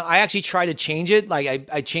my account, I actually tried to change it. Like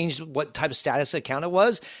I changed what type of status account it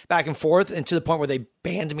was back and forth, and to the point where they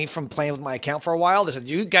banned me from playing with my account for a while. They said,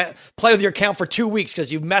 you got play with your account for 2 weeks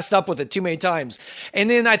because you've messed up with it too many times. And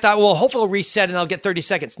then I thought, well, hopefully it'll reset and I'll get 30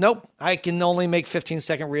 seconds. Nope. I can only make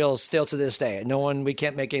 15-second reels still to this day. We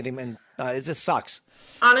can't make anything. And it just sucks.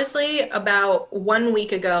 Honestly, about 1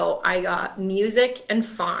 week ago, I got music and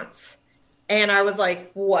fonts. And I was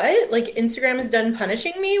like, what? Like, Instagram is done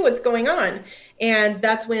punishing me? What's going on? And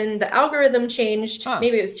that's when the algorithm changed.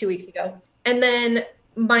 Maybe it was 2 weeks ago. And then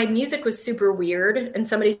my music was super weird. And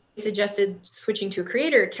somebody suggested switching to a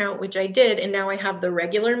creator account, which I did. And now I have the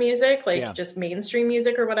regular music, just mainstream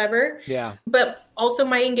music or whatever. Yeah. But also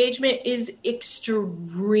my engagement is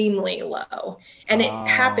extremely low. And it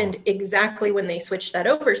happened exactly when they switched that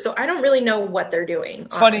over. So I don't really know what they're doing,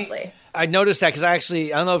 it's honestly. Funny. I noticed that because I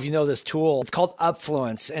don't know if you know this tool. It's called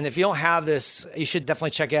Upfluence. And if you don't have this, you should definitely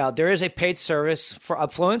check it out. There is a paid service for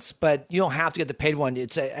Upfluence, but you don't have to get the paid one.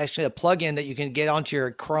 It's actually a plugin that you can get onto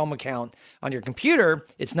your Chrome account on your computer.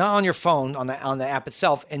 It's not on your phone, on the app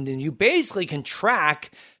itself. And then you basically can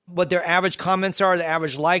track what their average comments are, the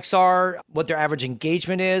average likes are, what their average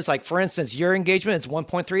engagement is. Like, for instance, your engagement is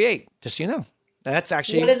 1.38, just so you know. That's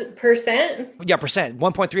actually... What is it, percent? Yeah, percent,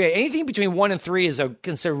 1.38. Anything between 1 and 3 is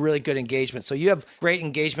considered really good engagement. So you have great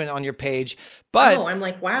engagement on your page. But I'm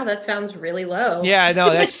like, wow, that sounds really low. Yeah, no,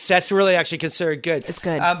 that's really actually considered good. It's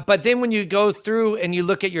good. But then when you go through and you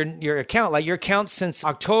look at your account, like your account since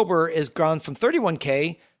October is gone from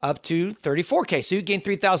 31K up to 34K. So you gained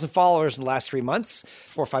 3,000 followers in the last 3 months,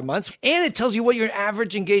 4 or 5 months. And it tells you what your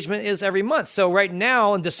average engagement is every month. So right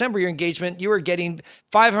now in December, your engagement, you are getting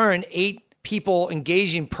 508 people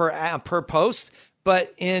engaging per post.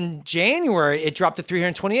 But in January, it dropped to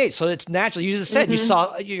 328. So it's natural. You just said you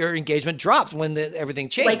saw your engagement dropped when everything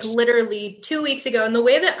changed. Like literally 2 weeks ago. And the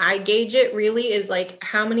way that I gauge it really is like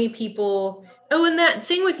how many people... Oh, and that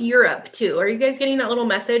thing with Europe too. Are you guys getting that little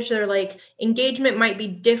message? They're like, engagement might be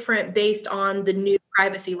different based on the new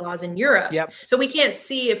privacy laws in Europe. Yep. So we can't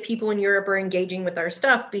see if people in Europe are engaging with our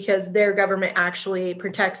stuff because their government actually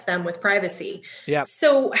protects them with privacy. Yeah.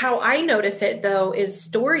 So how I notice it though is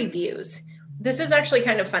story views. This is actually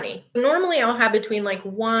kind of funny. Normally I'll have between like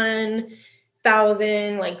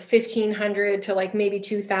 1,000, like 1,500 to like maybe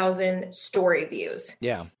 2,000 story views.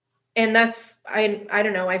 Yeah. And that's, I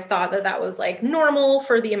don't know, I've thought that was like normal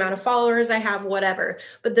for the amount of followers I have, whatever.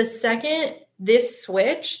 But the second this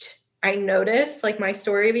switched, I noticed like my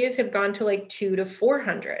story views have gone to like 200 to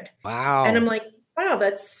 400. Wow. And I'm like, wow,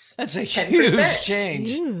 that's a 10%. huge change.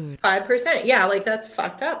 5%. Yeah, like that's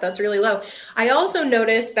fucked up. That's really low. I also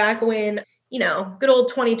noticed back when, good old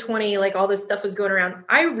 2020, like all this stuff was going around.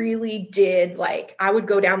 I really did I would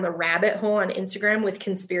go down the rabbit hole on Instagram with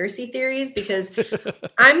conspiracy theories because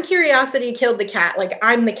I'm curiosity killed the cat. Like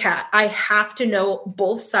I'm the cat. I have to know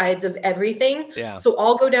both sides of everything. Yeah. So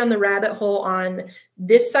I'll go down the rabbit hole on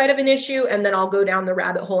this side of an issue and then I'll go down the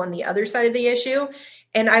rabbit hole on the other side of the issue.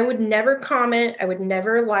 And I would never comment. I would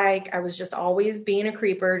never I was just always being a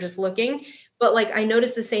creeper, just looking. But I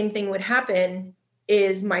noticed the same thing would happen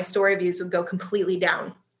is my story views would go completely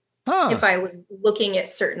down if I was looking at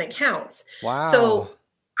certain accounts. Wow. So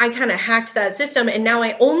I kind of hacked that system. And now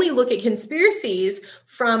I only look at conspiracies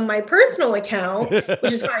from my personal account,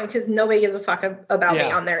 which is fine because nobody gives a fuck about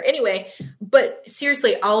me on there anyway. But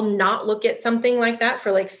seriously, I'll not look at something like that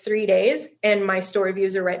for like 3 days and my story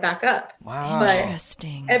views are right back up. Wow. But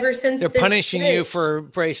Interesting. ever since they're punishing you for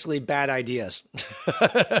basically bad ideas.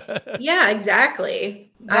 Yeah,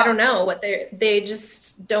 exactly. I don't know what they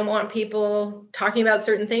just don't want people talking about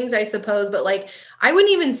certain things, I suppose. But like, I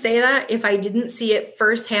wouldn't even say that if I didn't see it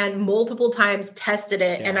firsthand multiple times, tested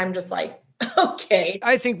it. And I'm just like, okay.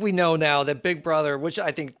 I think we know now that Big Brother, which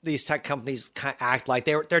I think these tech companies act like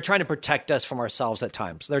they're trying to protect us from ourselves at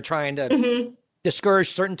times. They're trying to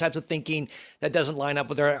discourage certain types of thinking that doesn't line up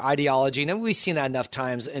with their ideology. And we've seen that enough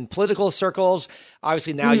times in political circles.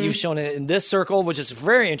 Obviously now you've shown it in this circle, which is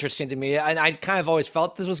very interesting to me. And I kind of always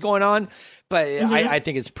felt this was going on, but I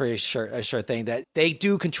think it's a sure thing that they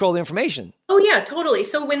do control the information. Oh yeah, totally.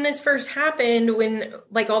 So when this first happened, when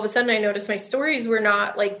like all of a sudden I noticed my stories were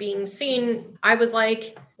not like being seen, I was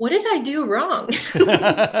like, what did I do wrong?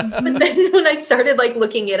 But then when I started like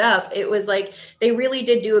looking it up, it was like, they really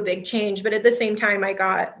did do a big change. But at the same time, I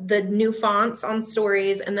got the new fonts on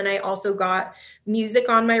stories. And then I also got music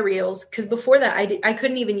on my reels. Cause before that I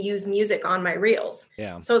couldn't even use music on my reels.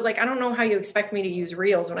 Yeah. So I was like, I don't know how you expect me to use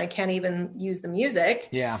reels when I can't even use the music.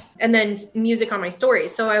 Yeah. And then music on my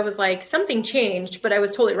stories. So I was like, something changed, but I was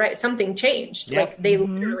totally right. Something changed. Yep. Like they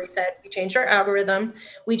literally said, we changed our algorithm.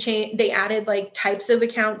 They added like types of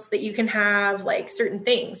accounts that you can have, like certain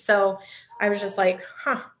things. So I was just like,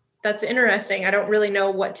 that's interesting. I don't really know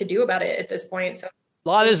what to do about it at this point. So a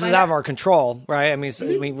lot of this is out of our control, right? I mean,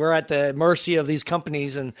 we're at the mercy of these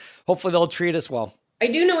companies and hopefully they'll treat us well. I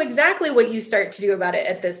do know exactly what you start to do about it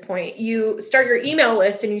at this point. You start your email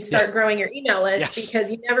list and you start growing your email list because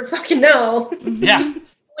you never fucking know. Yeah.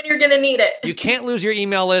 When you're going to need it. You can't lose your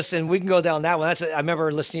email list, and we can go down that one. I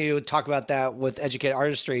remember listening to you talk about that with Educate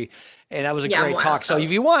Artistry, and that was a great talk. So if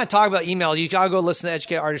you want to talk about email, you got to go listen to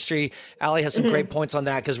Educate Artistry. Allie has some great points on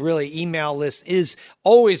that because really email list is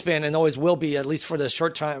always been and always will be, at least for the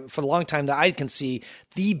short time, for the long time that I can see,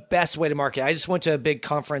 the best way to market. I just went to a big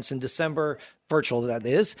conference in December, virtual that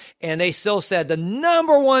is, and they still said the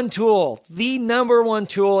number one tool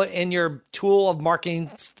in your tool of marketing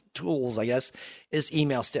tools, I guess, is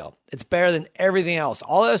email still. It's better than everything else.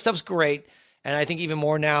 All that stuff's great. And I think even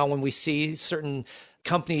more now when we see certain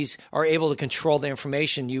companies are able to control the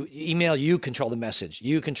information, you control the message,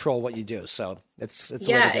 you control what you do. So it's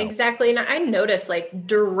the way to go. Exactly. And I noticed like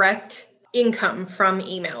direct income from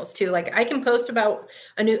emails too. Like I can post about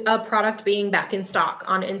a product being back in stock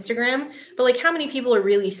on Instagram, but like how many people are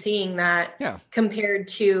really seeing that compared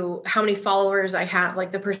to how many followers I have?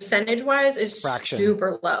 Like the percentage wise is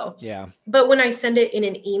super low. Yeah. But when I send it in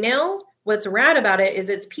an email, what's rad about it is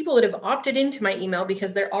it's people that have opted into my email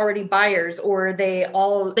because they're already buyers or they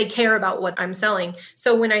care about what I'm selling.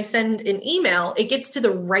 So when I send an email, it gets to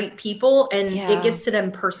the right people and it gets to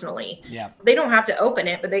them personally. Yeah. They don't have to open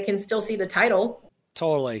it, but they can still see the title.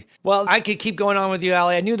 Totally. Well, I could keep going on with you,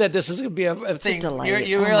 Allie. I knew that this was going to be a thing. It's a delight.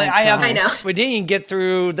 I know. We didn't even get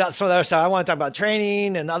through some of the other stuff. I want to talk about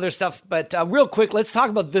training and other stuff, but real quick, let's talk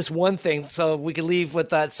about this one thing so we can leave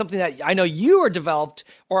with something that I know you are developed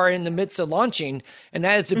or are in the midst of launching, and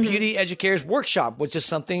that is the Beauty Educators Workshop, which is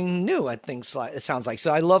something new, I think it sounds like.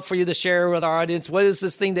 So I'd love for you to share with our audience, what is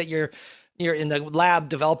this thing that you're in the lab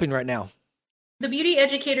developing right now? The Beauty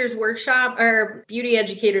Educators Workshop or Beauty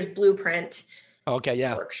Educators Blueprint. Okay,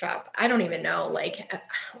 yeah. Workshop. I don't even know. Like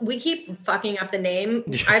we keep fucking up the name.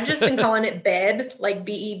 I've just been calling it BEB, like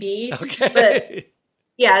BEB. Okay. But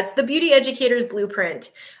yeah, it's the Beauty Educators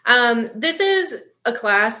Blueprint. This is a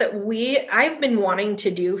class that I've been wanting to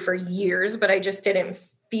do for years, but I just didn't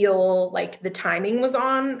feel like the timing was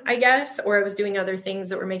on, I guess, or I was doing other things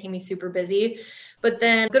that were making me super busy. But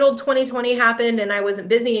then good old 2020 happened and I wasn't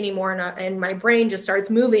busy anymore and my brain just starts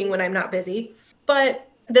moving when I'm not busy. But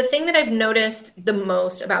the thing that I've noticed the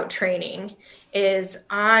most about training is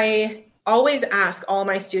I always ask all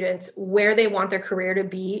my students where they want their career to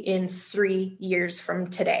be in 3 years from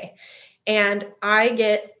today. And I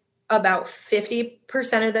get about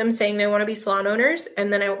 50% of them saying they want to be salon owners.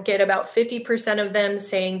 And then I get about 50% of them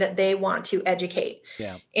saying that they want to educate.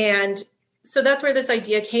 Yeah. And so that's where this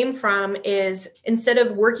idea came from is instead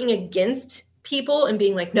of working against people and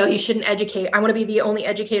being like, no, you shouldn't educate. I want to be the only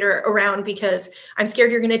educator around because I'm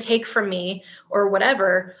scared you're going to take from me or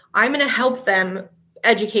whatever. I'm going to help them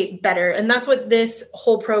educate better. And that's what this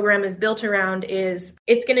whole program is built around is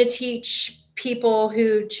it's going to teach people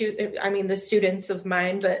who choose, I mean, the students of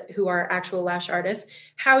mine, but who are actual lash artists,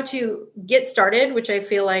 how to get started, which I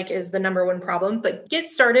feel like is the number one problem, but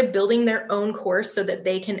get started building their own course so that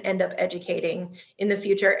they can end up educating in the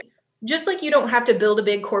future. Just like you don't have to build a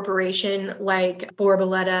big corporation like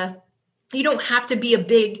Borboleta, you don't have to be a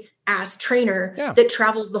big ass trainer that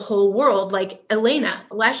travels the whole world like Elena,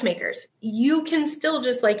 lash makers. You can still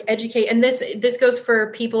just like educate. And this goes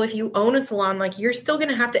for people, if you own a salon, like you're still going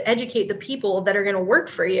to have to educate the people that are going to work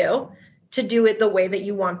for you to do it the way that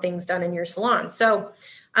you want things done in your salon. So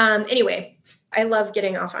anyway, I love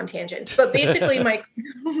getting off on tangents, but basically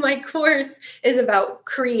my course is about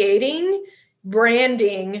creating,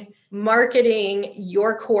 branding, marketing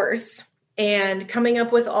your course, and coming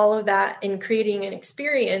up with all of that and creating an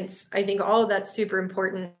experience. I think all of that's super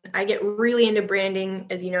important. I get really into branding.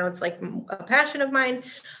 As you know, it's like a passion of mine,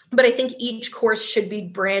 but I think each course should be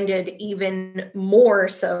branded even more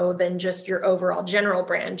so than just your overall general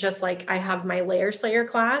brand. Just like I have my Layer Slayer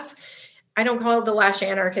class. I don't call it the Lash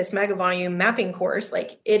Anarchist Mega Volume Mapping course.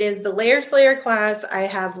 Like it is the Layer Slayer class. I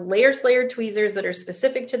have Layer Slayer tweezers that are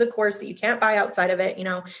specific to the course that you can't buy outside of it. You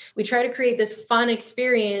know, we try to create this fun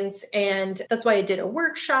experience, and that's why I did a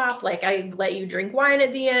workshop. Like I let you drink wine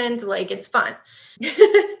at the end. Like it's fun.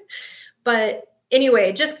 But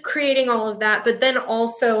anyway, just creating all of that. But then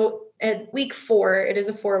also at week 4, it is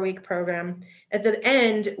a 4-week program. At the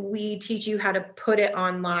end, we teach you how to put it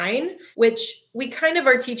online, which we kind of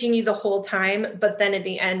are teaching you the whole time. But then at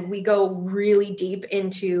the end, we go really deep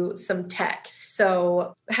into some tech.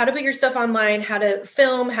 So how to put your stuff online, how to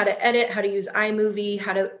film, how to edit, how to use iMovie,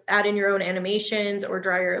 how to add in your own animations or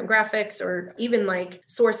draw your own graphics, or even like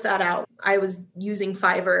source that out. I was using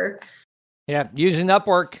Fiverr. Yeah, using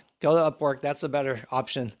Upwork. Go to Upwork. That's a better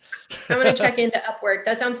option. I'm going to check into Upwork.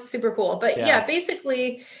 That sounds super cool. But yeah,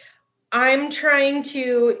 basically, I'm trying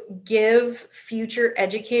to give future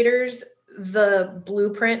educators the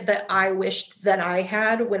blueprint that I wished that I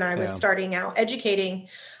had when I was starting out educating.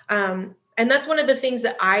 And that's one of the things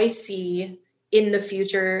that I see in the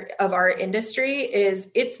future of our industry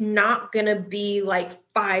is it's not going to be like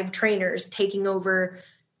 5 trainers taking over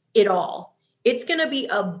it all. It's going to be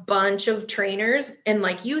a bunch of trainers. And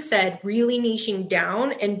like you said, really niching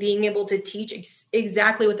down and being able to teach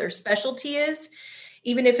exactly what their specialty is,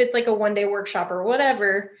 even if it's like a 1-day workshop or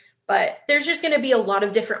whatever. But there's just going to be a lot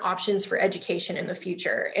of different options for education in the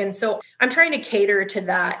future. And so I'm trying to cater to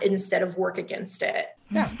that instead of work against it.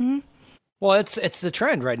 Yeah. Mm-hmm. Well, it's the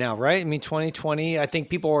trend right now, right? I mean, 2020, I think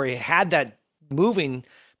people already had that moving,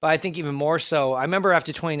 but I think even more so. I remember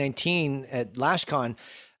after 2019 at LashCon,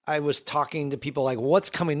 I was talking to people like, what's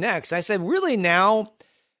coming next? I said, really now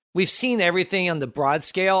we've seen everything on the broad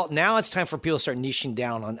scale. Now it's time for people to start niching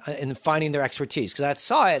down on and finding their expertise. Because I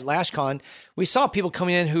saw at LashCon, we saw people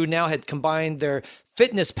coming in who now had combined their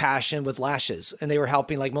fitness passion with lashes. And they were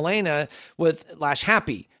helping like Milena with Lash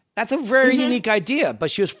Happy. That's a very unique idea,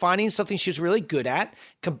 but she was finding something she was really good at,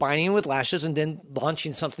 combining it with lashes and then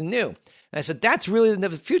launching something new. And I said, that's really the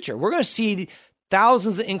future. We're going to see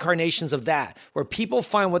thousands of incarnations of that, where people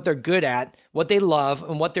find what they're good at, what they love,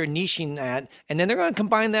 and what they're niching at, and then they're going to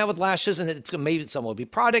combine that with lashes, and it's maybe some will be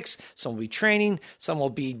products, some will be training, some will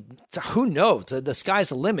be, who knows? The sky's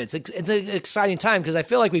the limit. It's an exciting time because I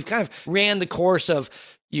feel like we've kind of ran the course of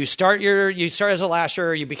you start as a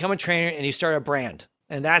lasher, you become a trainer, and you start a brand.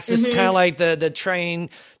 And that's just kind of like the train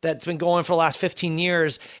that's been going for the last 15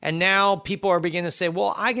 years. And now people are beginning to say,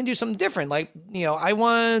 well, I can do something different. Like, you know, I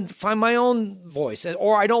want to find my own voice,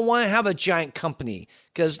 or I don't want to have a giant company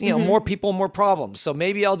because, you know, more people, more problems. So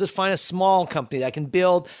maybe I'll just find a small company that I can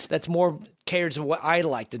build that's more catered to what I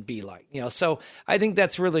like to be like, you know. So I think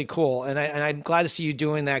that's really cool. And I'm glad to see you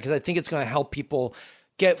doing that because I think it's going to help people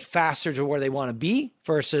get faster to where they want to be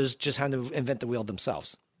versus just having to invent the wheel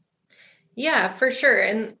themselves. Yeah, for sure.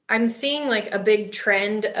 And I'm seeing like a big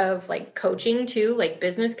trend of like coaching too, like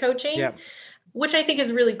business coaching, which I think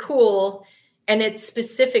is really cool. And it's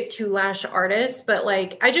specific to lash artists. But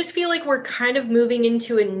like, I just feel like we're kind of moving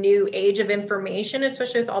into a new age of information,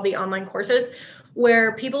 especially with all the online courses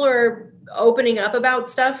where people are opening up about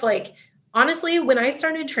stuff. Like, honestly, when I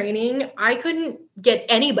started training, I couldn't get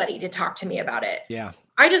anybody to talk to me about it. Yeah.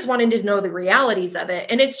 I just wanted to know the realities of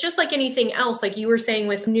it. And it's just like anything else, like you were saying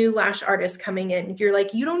with new lash artists coming in, you're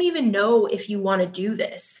like, you don't even know if you want to do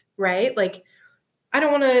this, right? Like, I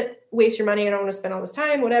don't want to waste your money. I don't want to spend all this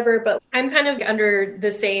time, whatever, but I'm kind of under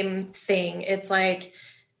the same thing. It's like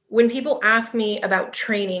when people ask me about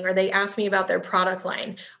training or they ask me about their product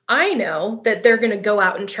line, I know that they're going to go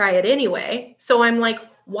out and try it anyway. So I'm like,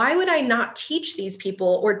 why would I not teach these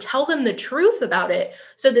people or tell them the truth about it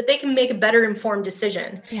so that they can make a better informed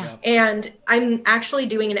decision? Yeah. And I'm actually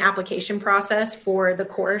doing an application process for the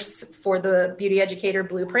course for the Beauty Educator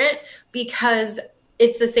Blueprint, because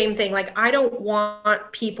it's the same thing. Like, I don't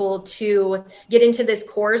want people to get into this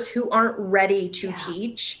course who aren't ready to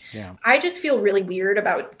teach. Yeah. I just feel really weird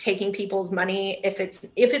about taking people's money if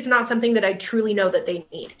it's not something that I truly know that they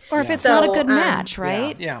need. Or if it's not a good match,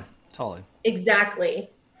 right? Yeah, totally. Exactly.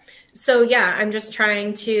 So yeah, I'm just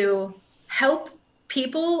trying to help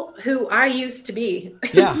people who I used to be.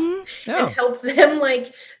 Yeah. And help them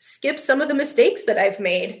like skip some of the mistakes that I've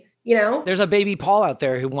made. You know, there's a baby Paul out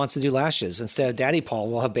there who wants to do lashes. Instead of Daddy Paul,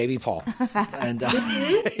 we'll have baby Paul. And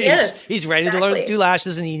he's ready to learn to do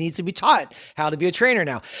lashes, and he needs to be taught how to be a trainer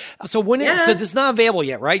now. So so it's not available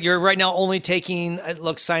yet, right? You're right now only taking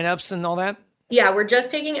signups and all that? Yeah, we're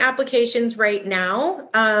just taking applications right now.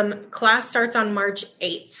 Class starts on March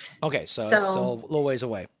 8th. Okay, so it's a little ways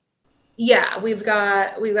away. Yeah, we've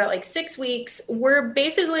got like 6 weeks. We're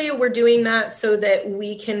doing that so that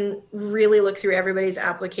we can really look through everybody's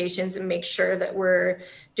applications and make sure that we're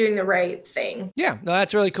doing the right thing. Yeah, no,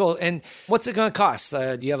 that's really cool. And what's it going to cost?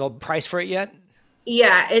 Do you have a price for it yet?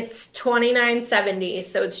 Yeah, it's $29.70.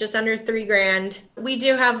 So it's just under $3,000. We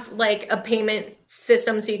do have like a payment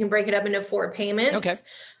system so you can break it up into 4 payments. Okay.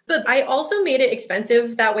 But I also made it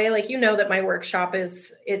expensive that way. Like, that my workshop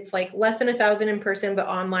it's like less than 1,000 in person, but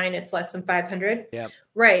online it's less than 500. Yeah.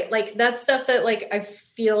 Right. Like, that's stuff that like, I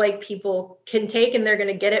feel like people can take and they're going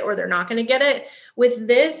to get it or they're not going to get it. With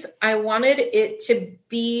this, I wanted it to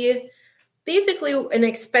be basically an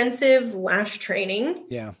expensive lash training.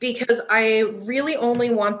 Yeah. Because I really only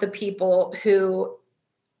want the people who,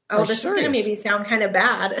 this is going to maybe sound kind of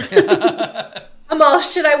bad. Amal,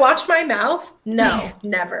 should I watch my mouth? No,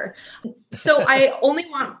 never. So I only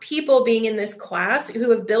want people being in this class who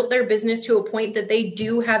have built their business to a point that they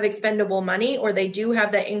do have expendable money, or they do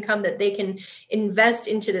have that income that they can invest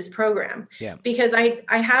into this program. Yeah. Because I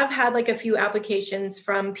have had like a few applications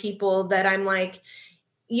from people that I'm like,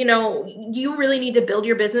 you really need to build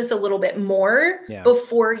your business a little bit more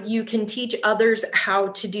before you can teach others how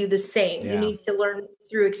to do the same. Yeah. You need to learn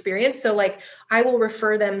through experience. So like, I will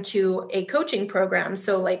refer them to a coaching program.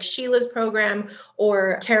 So like Sheila's program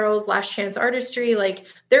or Carol's Last Chance Artistry, like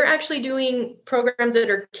they're actually doing programs that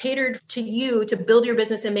are catered to you to build your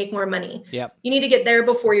business and make more money. Yep. You need to get there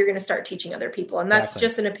before you're going to start teaching other people. And that's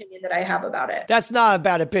just an opinion that I have about it. That's not a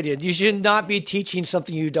bad opinion. You should not be teaching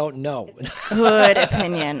something you don't know. Good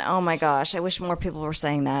opinion. Oh my gosh. I wish more people were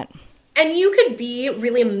saying that. And you could be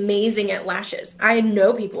really amazing at lashes. I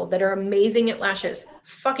know people that are amazing at lashes,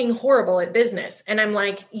 fucking horrible at business. And I'm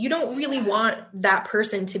like, you don't really want that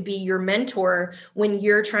person to be your mentor when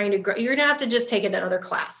you're trying to grow. You're going to have to just take another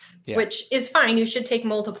class, which is fine. You should take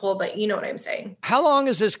multiple, but you know what I'm saying. How long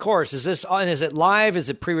is this course? Is it live? Is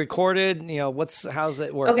it pre-recorded? How's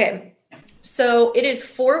it work? Okay. So it is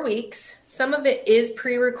 4 weeks. Some of it is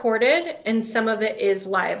pre-recorded and some of it is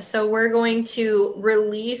live. So we're going to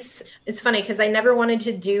release. It's funny because I never wanted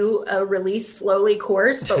to do a release slowly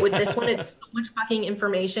course, but with this one, it's so much fucking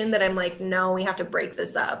information that I'm like, no, we have to break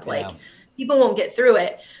this up. Like people won't get through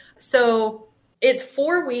it. So it's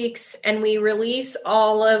 4 weeks and we release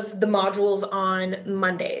all of the modules on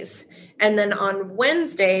Mondays. And then on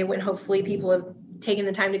Wednesday, when hopefully people have taken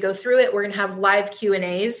the time to go through it, we're going to have live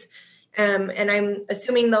Q&As. And I'm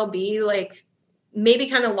assuming there'll be like maybe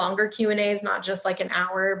kind of longer Q&As, not just like an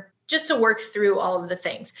hour, just to work through all of the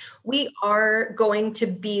things. We are going to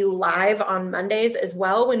be live on Mondays as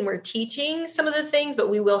well when we're teaching some of the things, but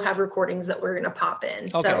we will have recordings that we're going to pop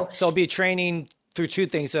in. Okay. So it'll be training through 2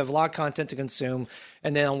 things. So have a lot of content to consume.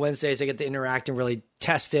 And then on Wednesdays, they get to interact and really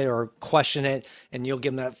test it or question it. And you'll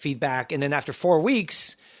give them that feedback. And then after 4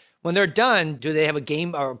 weeks, when they're done, do they have a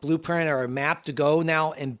game or a blueprint or a map to go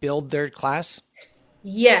now and build their class?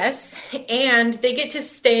 Yes. And they get to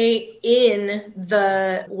stay in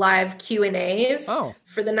the live Q&As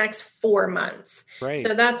for the next 4 months. Right.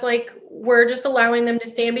 So that's like, we're just allowing them to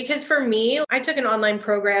stay in, because for me, I took an online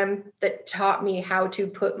program that taught me how to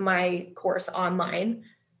put my course online,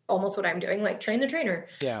 almost what I'm doing, like train the trainer.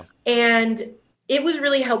 Yeah. And it was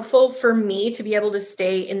really helpful for me to be able to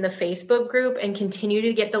stay in the Facebook group and continue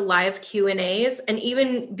to get the live Q&As, and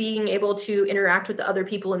even being able to interact with the other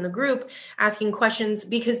people in the group, asking questions,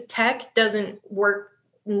 because tech doesn't work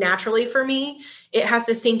naturally for me. It has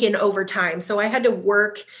to sink in over time. So I had to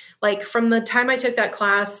work, like from the time I took that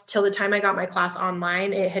class till the time I got my class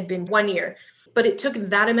online, it had been 1 year. But it took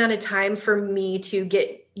that amount of time for me to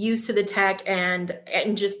get used to the tech and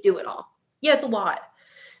just do it all. Yeah, it's a lot.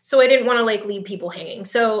 So I didn't want to like leave people hanging.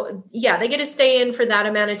 So yeah, they get to stay in for that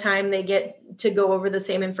amount of time. They get to go over the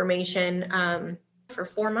same information for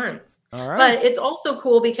 4 months. All right. But it's also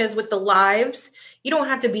cool because with the lives, you don't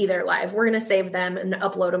have to be there live. We're going to save them and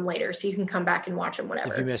upload them later so you can come back and watch them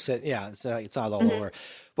whenever. If you miss it, yeah, it's not all over.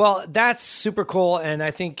 Well, that's super cool. And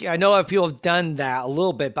I know other people have done that a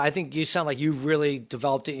little bit, but I think you sound like you really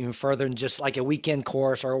developed it even further than just like a weekend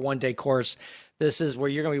course or a one-day course. This is where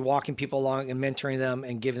you're going to be walking people along and mentoring them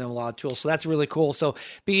and giving them a lot of tools. So that's really cool. So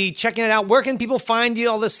be checking it out. Where can people find you,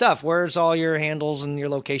 all this stuff? Where's all your handles and your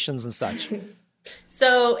locations and such?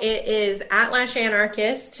 So it is at Lash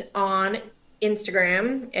Anarchist on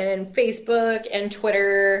Instagram and Facebook and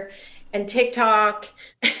Twitter and TikTok.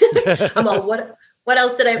 I'm all, what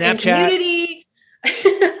else did I have? Community.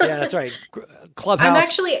 Yeah, that's right. Clubhouse. I'm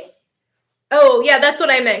actually... Oh, yeah, that's what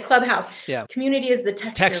I meant. Clubhouse. Yeah. Community is the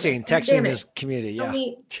texting. Texting is community. So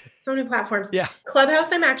many platforms. Yeah.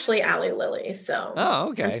 Clubhouse, I'm actually Allie Lily. So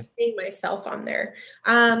okay. I'm putting myself on there.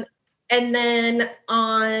 And then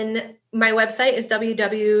on my website is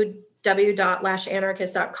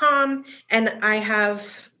www.lashanarchist.com. And I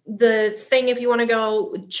have the thing, if you want to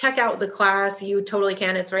go check out the class, you totally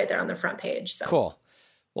can. It's right there on the front page. So cool.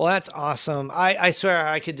 Well, that's awesome. I swear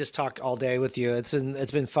I could just talk all day with you. It's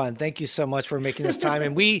been fun. Thank you so much for making this time.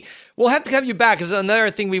 And we'll have to have you back because another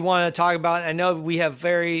thing we want to talk about. I know we have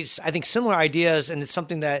similar ideas, and it's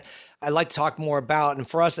something that I'd like to talk more about. And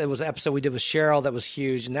for us, it was an episode we did with Cheryl that was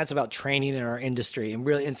huge, and that's about training in our industry.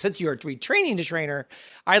 And since you are retraining the trainer,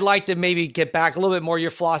 I'd like to maybe get back a little bit more your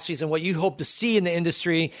philosophies and what you hope to see in the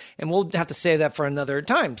industry. And we'll have to save that for another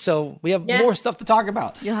time. So we have more stuff to talk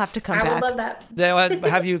about. You'll have to come back. I would love that. They'll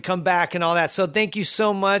have you come back and all that. So thank you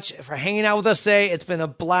so much for hanging out with us today. It's been a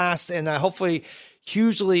blast, and hopefully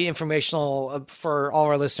hugely informational for all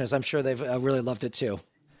our listeners. I'm sure they've really loved it too.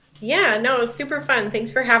 Yeah, no, it was super fun.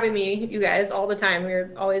 Thanks for having me, you guys, all the time.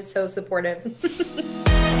 You're always so supportive.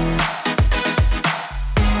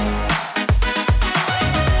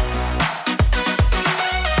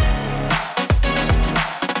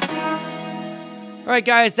 All right,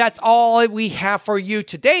 guys, that's all we have for you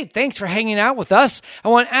today. Thanks for hanging out with us. I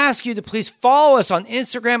want to ask you to please follow us on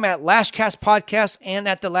Instagram at Lashcast Podcast and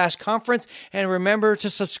at the Lash Conference. And remember to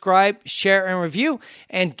subscribe, share, and review.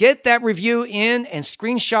 And get that review in and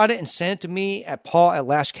screenshot it and send it to me at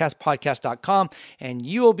paul@lashcastpodcast.com. And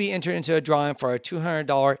you will be entered into a drawing for a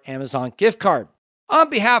 $200 Amazon gift card. On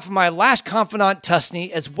behalf of my Lash confidant,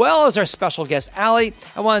 Tusney, as well as our special guest, Allie,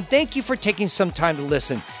 I want to thank you for taking some time to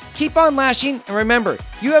listen. Keep on lashing, and remember,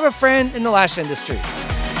 you have a friend in the lash industry.